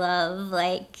Harvey. I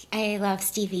love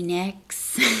Stevie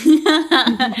Nicks.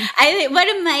 One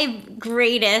of my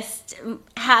greatest,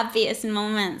 happiest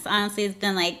moments, honestly, has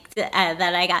been like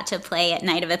that I got to play at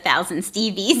Night of 1,000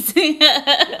 Stevies,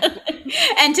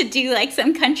 and to do like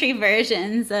some country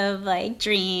versions of like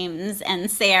Dreams and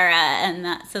Sarah,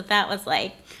 and so that was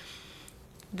like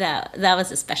that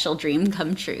was a special dream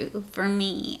come true for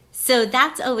me. So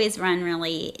that's always run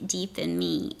really deep in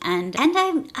me, and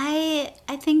I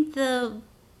think that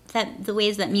the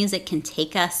ways that music can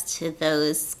take us to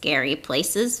those scary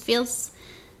places feels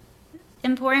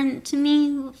important to me.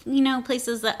 You know,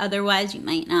 places that otherwise you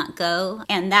might not go,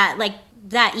 and that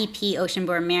EP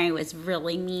Oceanborn Mary was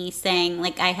really me saying,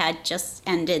 like, I had just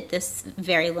ended this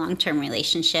very long-term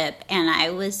relationship, and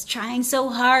I was trying so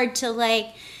hard to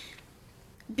like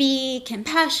be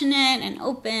compassionate and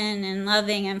open and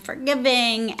loving and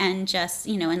forgiving and just,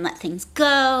 you know, and let things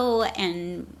go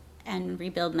and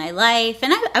rebuild my life.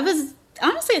 And I was,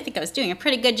 honestly, I think I was doing a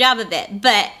pretty good job of it.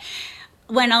 But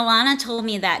when Alana told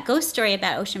me that ghost story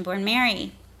about Oceanborn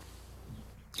Mary,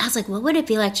 I was like, what would it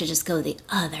be like to just go the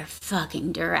other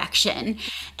fucking direction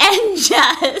and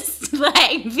just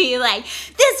like be like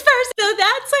this person? So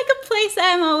that's like a place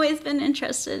I've always been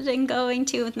interested in going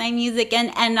to with my music,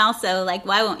 and also like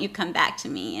Why Won't You Come Back to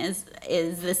Me is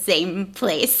the same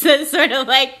place. So sort of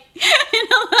like in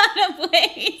a lot of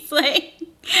ways, like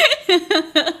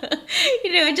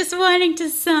you know, just wanting to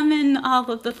summon all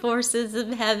of the forces of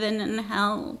heaven and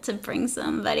hell to bring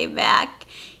somebody back,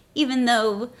 even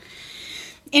though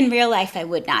in real life, I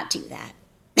would not do that.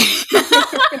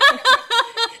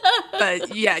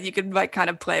 But yeah, you could like kind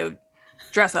of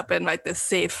dress up in like this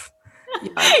safe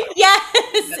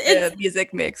Yes.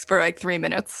 music mix for like 3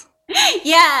 minutes.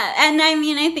 Yeah, and I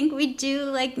mean, I think we do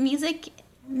like music.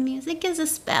 Music is a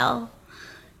spell.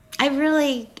 I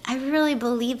really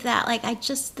believe that. Like, I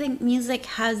just think music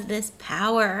has this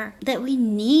power that we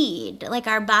need. Like,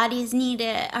 our bodies need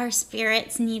it, our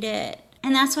spirits need it.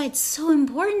 And that's why it's so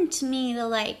important to me to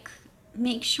like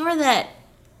make sure that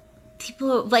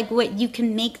people like what you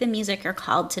can make the music you're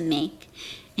called to make,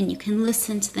 and you can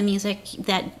listen to the music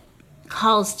that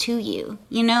calls to you,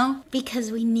 you know,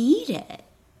 because we need it.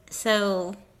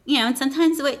 So, you know, and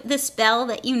sometimes the spell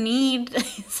that you need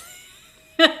is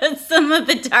some of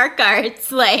the dark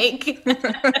arts, like.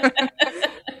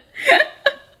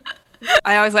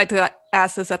 I always like to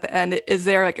ask this at the end. Is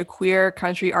there like a queer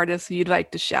country artist you'd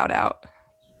like to shout out?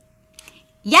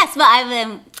 Yes, well,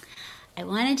 I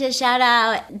wanted to shout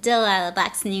out Delilah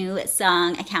Black's new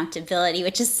song, Accountability,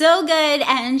 which is so good,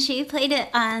 and she played it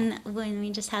on when we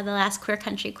just had the last Queer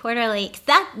Country Quarterly. 'Cause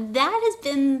that has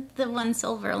been the one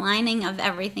silver lining of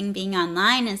everything being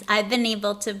online, is I've been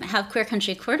able to have Queer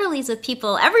Country Quarterlies with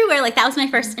people everywhere. Like, that was my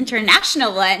first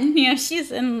international one. You know,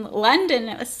 she's in London.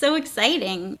 It was so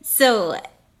exciting. So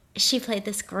she played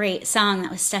this great song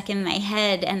that was stuck in my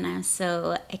head, and I was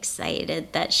so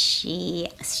excited that she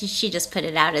just put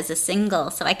it out as a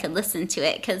single so I could listen to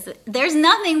it, because there's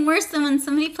nothing worse than when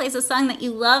somebody plays a song that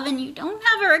you love and you don't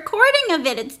have a recording of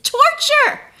it. It's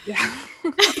torture. Yeah.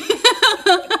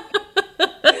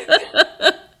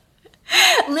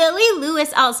 Lily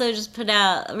Lewis also just put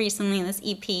out recently this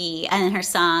EP, and her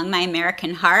song My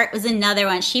American Heart was another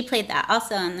one. She played that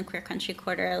also on the Queer Country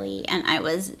Quarterly, and I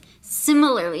was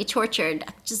similarly tortured.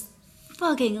 I just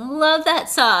fucking love that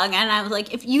song, and I was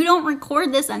like, if you don't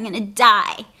record this, I'm gonna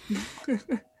die.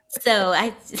 So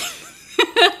I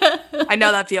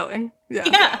know that feeling. Yeah.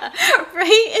 Yeah,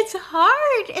 right? It's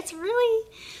hard.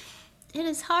 It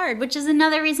is hard, which is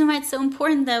another reason why it's so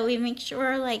important that we make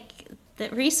sure like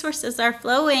that resources are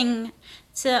flowing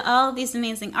to all of these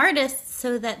amazing artists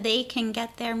so that they can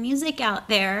get their music out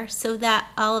there, so that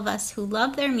all of us who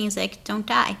love their music don't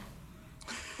die.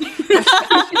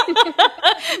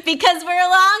 Because we're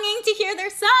longing to hear their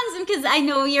songs, and because I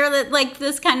know you're like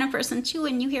this kind of person too.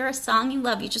 When you hear a song you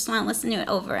love, you just want to listen to it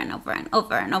over and over and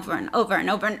over and over and over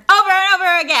and over and over and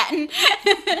over again.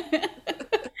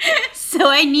 So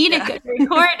I need a good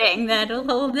recording that'll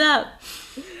hold up.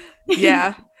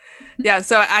 Yeah. Yeah,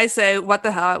 so I say, what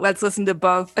the hell? Let's listen to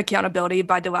both Accountability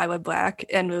by Delilah Black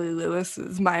and Lily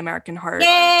Lewis's My American Heart.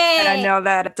 Yay! And I know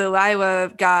that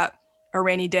Delilah got a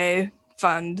rainy day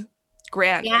fund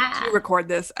grant to record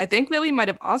this. I think Lily might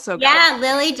have also got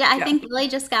Lily. I think Lily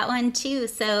just got one too.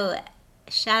 So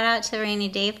shout out to Rainy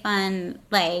Day Fund.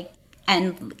 Like,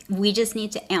 and we just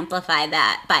need to amplify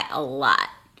that by a lot.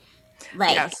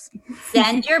 Like,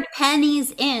 send your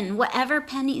pennies in, whatever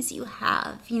pennies you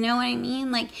have. You know what I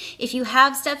mean? Like, if you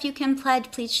have stuff you can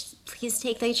pledge, please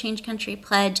take the Change Country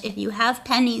pledge. If you have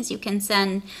pennies you can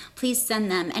send, please send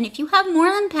them. And if you have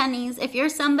more than pennies, if you're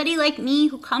somebody like me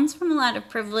who comes from a lot of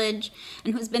privilege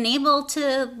and who's been able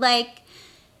to, like,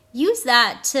 use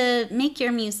that to make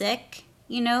your music,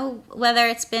 you know, whether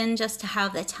it's been just to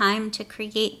have the time to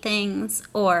create things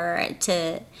or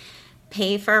to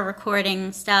pay for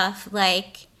recording stuff,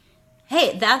 like,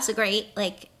 hey, that's a great,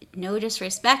 like, no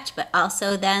disrespect, but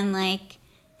also then, like,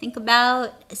 think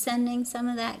about sending some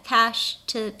of that cash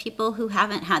to people who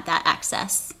haven't had that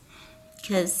access,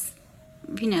 because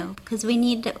we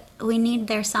need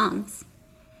their songs.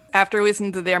 After we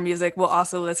listen to their music,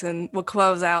 we'll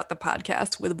close out the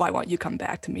podcast with Why Won't You Come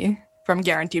Back to Me from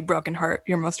Guaranteed Broken Heart,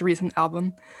 your most recent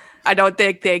album. I don't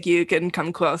think Thank You can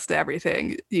come close to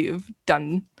everything you've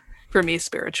done for me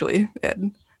spiritually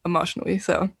and emotionally.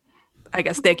 So I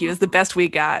guess Thank You is the best we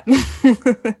got.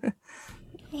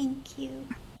 Thank you.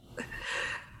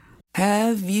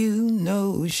 Have you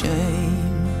no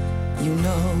shame? You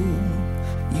know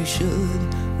you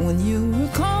should when you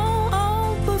recall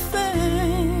all the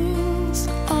things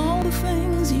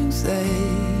you say.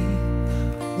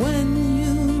 When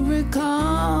you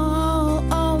recall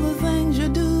all the things you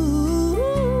do,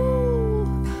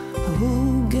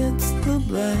 who gets the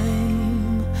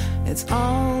blame? It's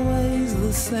always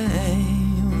the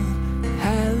same.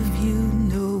 Have you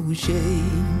no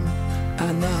shame?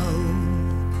 I know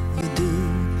you do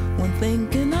when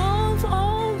thinking of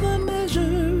all the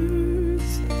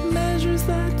measures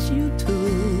that you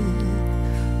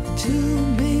took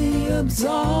to be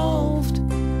absolved.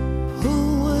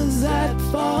 Who was at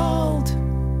fault?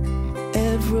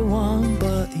 Everyone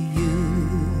but you.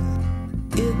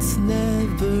 It's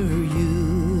never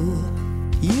you.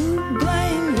 You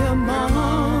blame your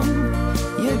mom,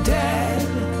 your dad,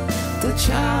 the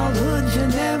childhood you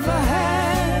never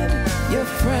had, your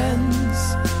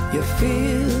friends, your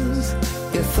fears,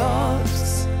 your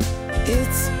thoughts.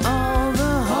 It's all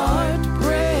the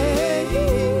heartbreak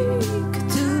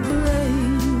to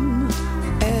blame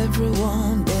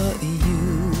everyone but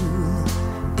you.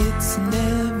 It's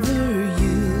never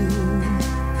you.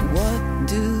 What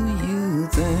do you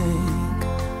think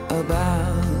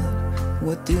about?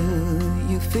 What do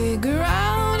you figure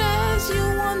out as you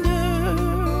wonder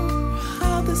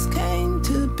how this came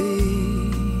to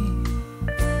be?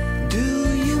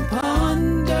 Do you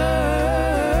ponder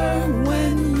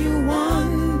when you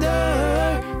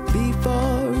wonder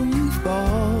before you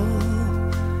fall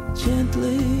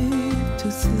gently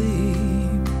to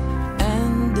sleep?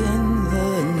 And in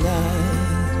the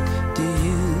night, do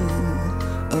you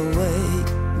awake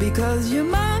because your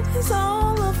mind is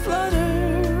all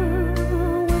aflutter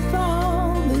with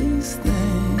all these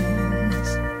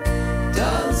things?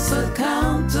 Does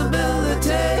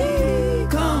accountability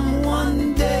come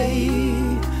one day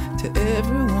to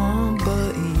everyone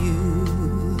but you?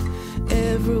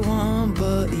 Everyone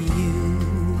but you.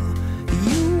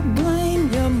 You blame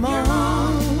your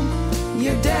mom,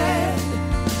 your dad,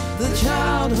 the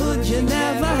childhood you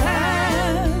never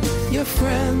had, your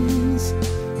friends,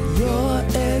 your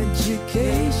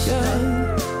education.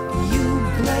 You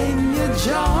blame your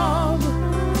job,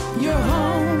 your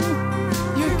home,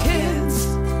 your kids,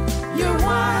 your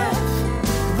wife,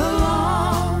 the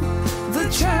law, the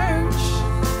church,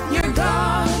 your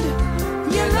God,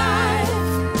 your life,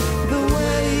 the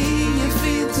way you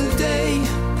feel today,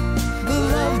 the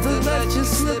love that let you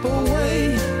slip away,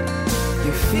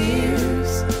 your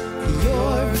fears,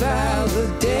 your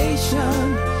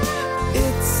validation.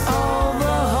 It's all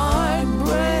the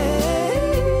heartbreak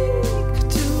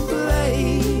to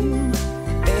blame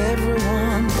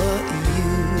everyone but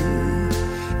you.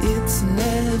 It's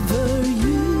never you.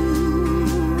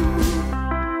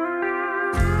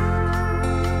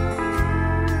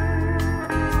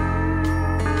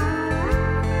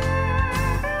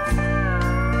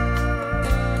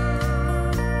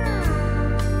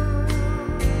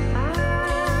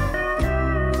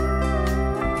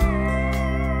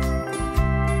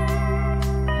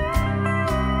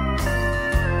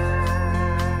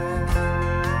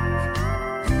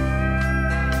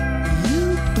 You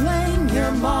blame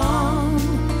your mom,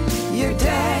 your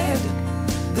dad,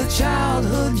 the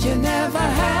childhood you never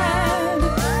had,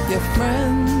 your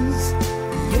friends,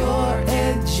 your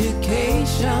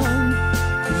education.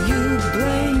 You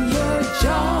blame your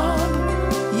job,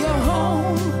 your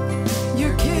home,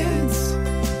 your kids,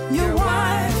 your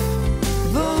wife,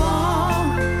 the law,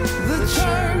 the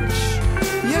church,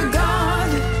 your God,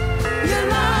 your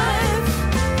life,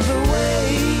 the way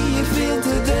you feel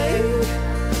today,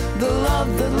 the love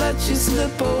that lets you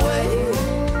slip away,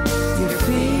 your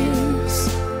fears,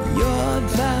 your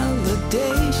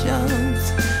validations.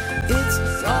 It's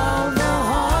all the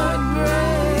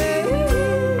heartbreak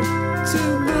to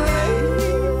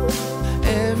blame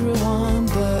everyone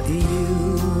but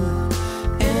you,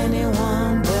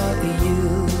 anyone but you.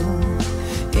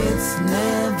 It's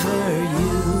never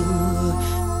you,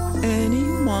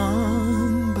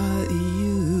 anyone but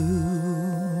you.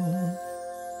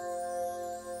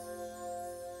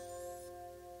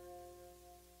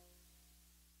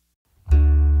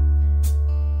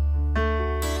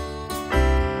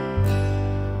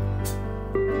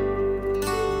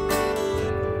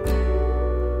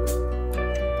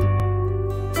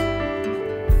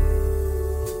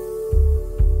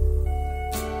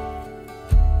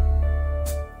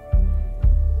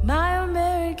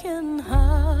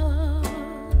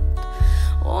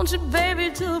 Want your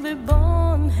baby to be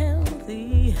born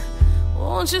healthy.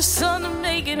 Want your son to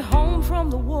make it home from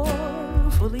the war,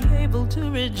 fully able to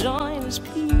rejoin his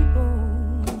people.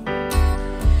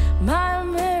 My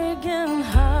American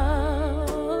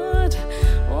heart,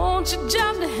 want your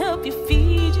job to help you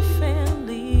feed your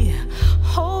family.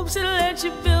 Hopes to let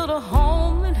you build a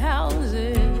home that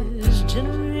houses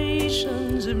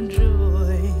generations of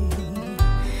joy.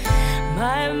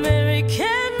 My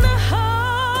American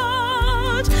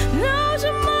heart knows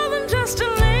you're more than just a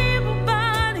labor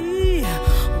body.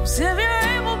 Whose if your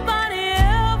able body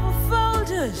ever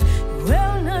falters, your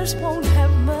wellness won't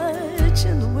have much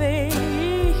in the way.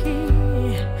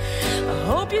 I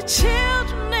hope your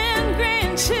children and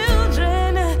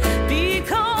grandchildren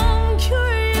become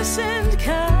curious and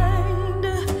kind.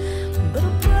 But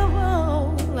above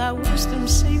all, I wish them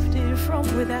safety from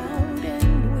without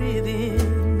and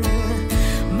within.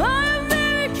 My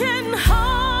American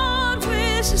heart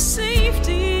wishes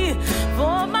safety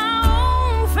for my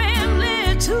own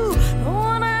family too. Don't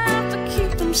wanna have to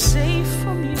keep them safe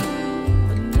from you,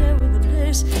 but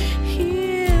nevertheless,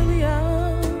 here we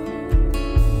are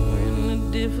in a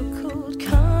difficult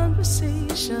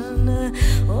conversation,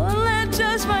 one that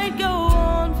just might go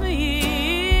on for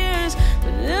years.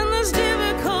 But in this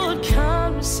difficult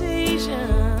conversation,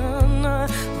 I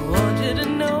want you to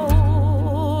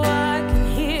know I can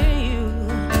hear you,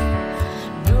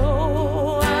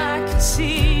 know I can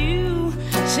see you,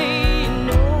 say you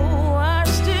know I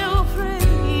still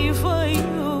pray for you.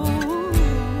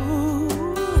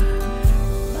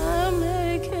 My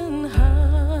American heart.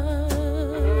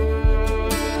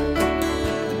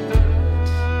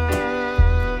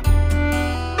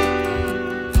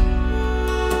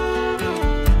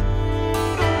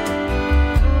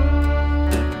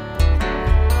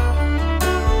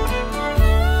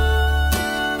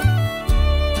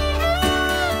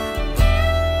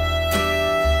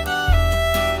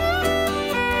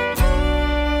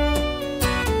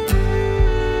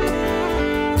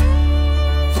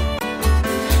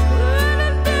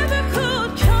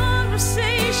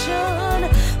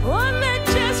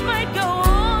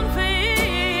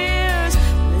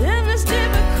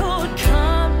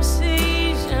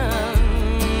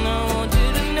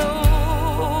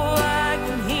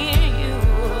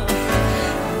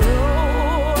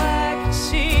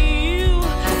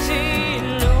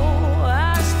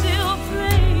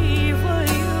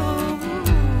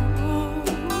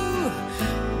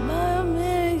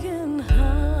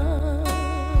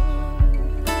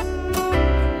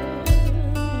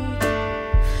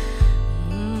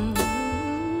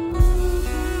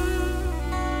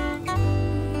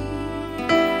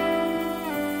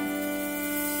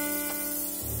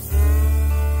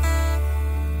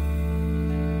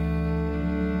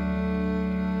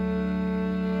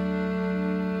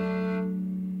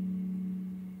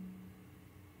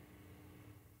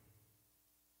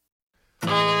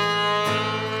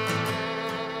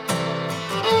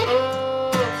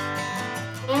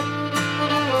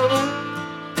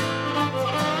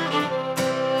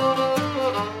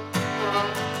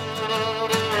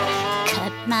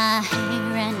 Cut my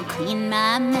hair and clean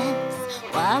my mess.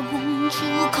 Why won't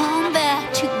you come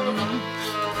back to me?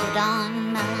 Put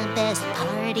on my best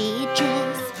party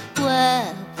dress.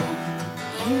 Why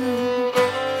won't you?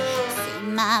 Say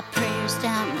my prayers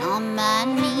down on my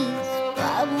knees.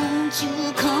 Why won't you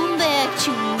come back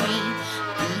to me?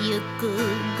 Be a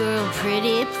good girl,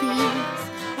 pretty please.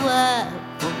 Why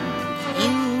won't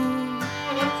you?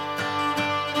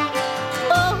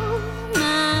 Oh,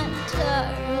 my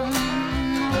darling,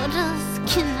 what else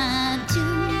can I do?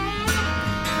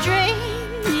 Drain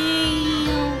the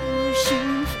ocean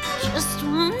for just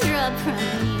one drop from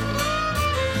you.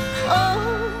 Oh,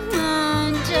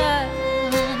 my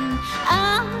darling,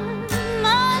 I'm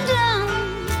undone.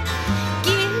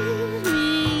 Give me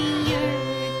your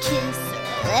kiss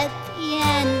or let the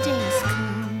end days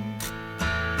come.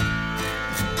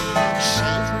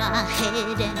 Shave my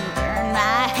head and burn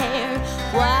my hair.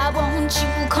 Why won't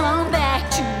you come back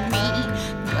to me?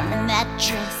 Burn that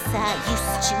dress I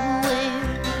used to wear.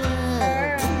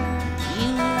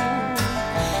 You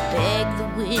beg the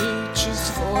witches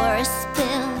for a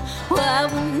spell. Why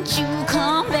won't you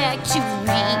come back to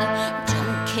me?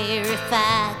 Don't care if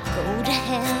I go to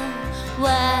hell.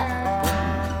 Why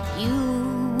won't you?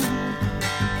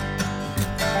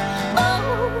 Oh,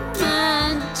 my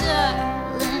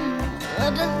darling,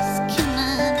 what else can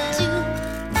I do?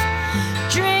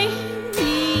 Drain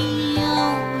the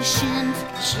ocean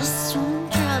for just one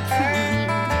drop from you.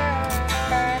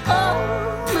 Oh,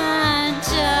 my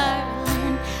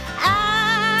darling,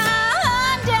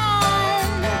 I'm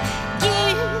done.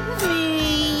 Give me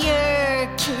your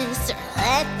kiss.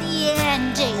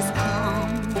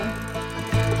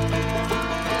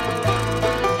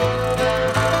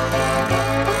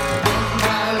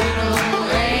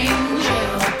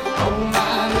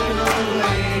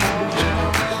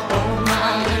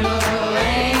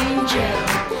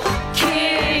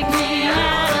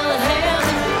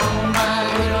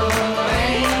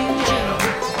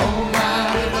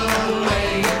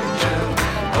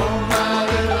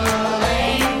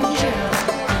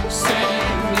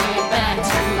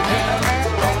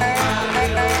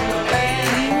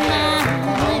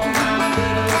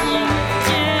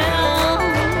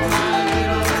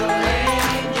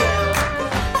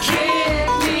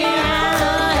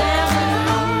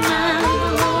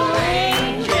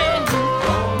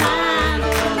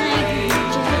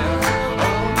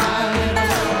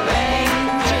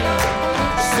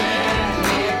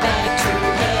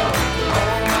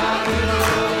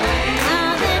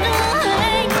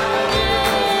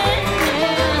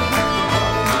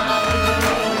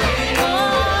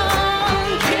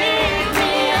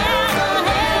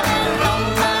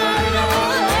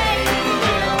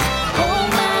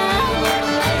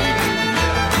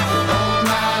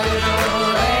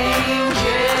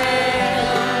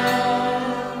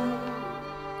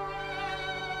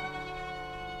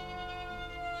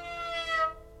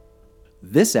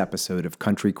 This episode of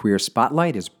Country Queer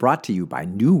Spotlight is brought to you by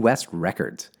New West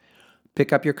Records.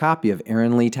 Pick up your copy of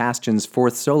Aaron Lee Tasjan's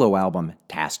fourth solo album,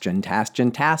 Tasjan,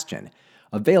 Tasjan, Tasjan,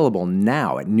 available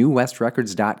now at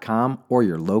newwestrecords.com or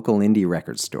your local indie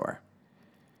record store.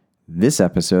 This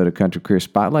episode of Country Queer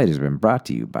Spotlight has been brought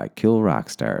to you by Kill Rock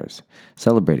Stars,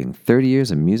 celebrating 30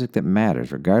 years of music that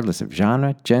matters regardless of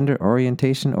genre, gender,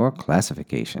 orientation, or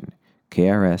classification.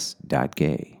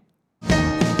 KRS.gay.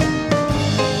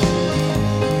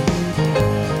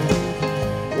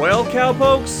 Well,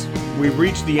 cowpokes, we've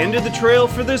reached the end of the trail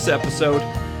for this episode.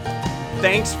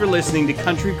 Thanks for listening to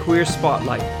Country Queer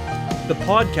Spotlight, the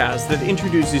podcast that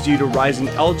introduces you to rising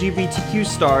LGBTQ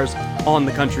stars on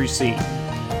the country scene.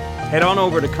 Head on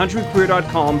over to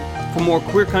countryqueer.com for more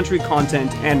queer country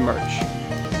content and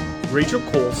merch. Rachel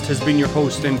Kolst has been your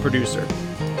host and producer.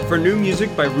 For new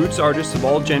music by roots artists of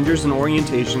all genders and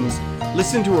orientations,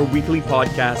 listen to her weekly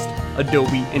podcast,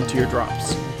 Adobe and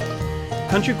Teardrops.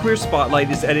 Country Queer Spotlight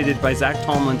is edited by Zach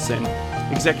Tomlinson,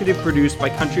 executive produced by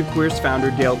Country Queer's founder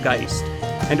Dale Geist,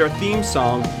 and our theme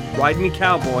song, Ride Me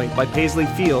Cowboy by Paisley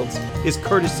Fields, is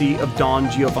courtesy of Don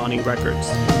Giovanni Records.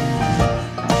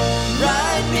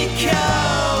 Ride me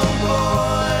cowboy.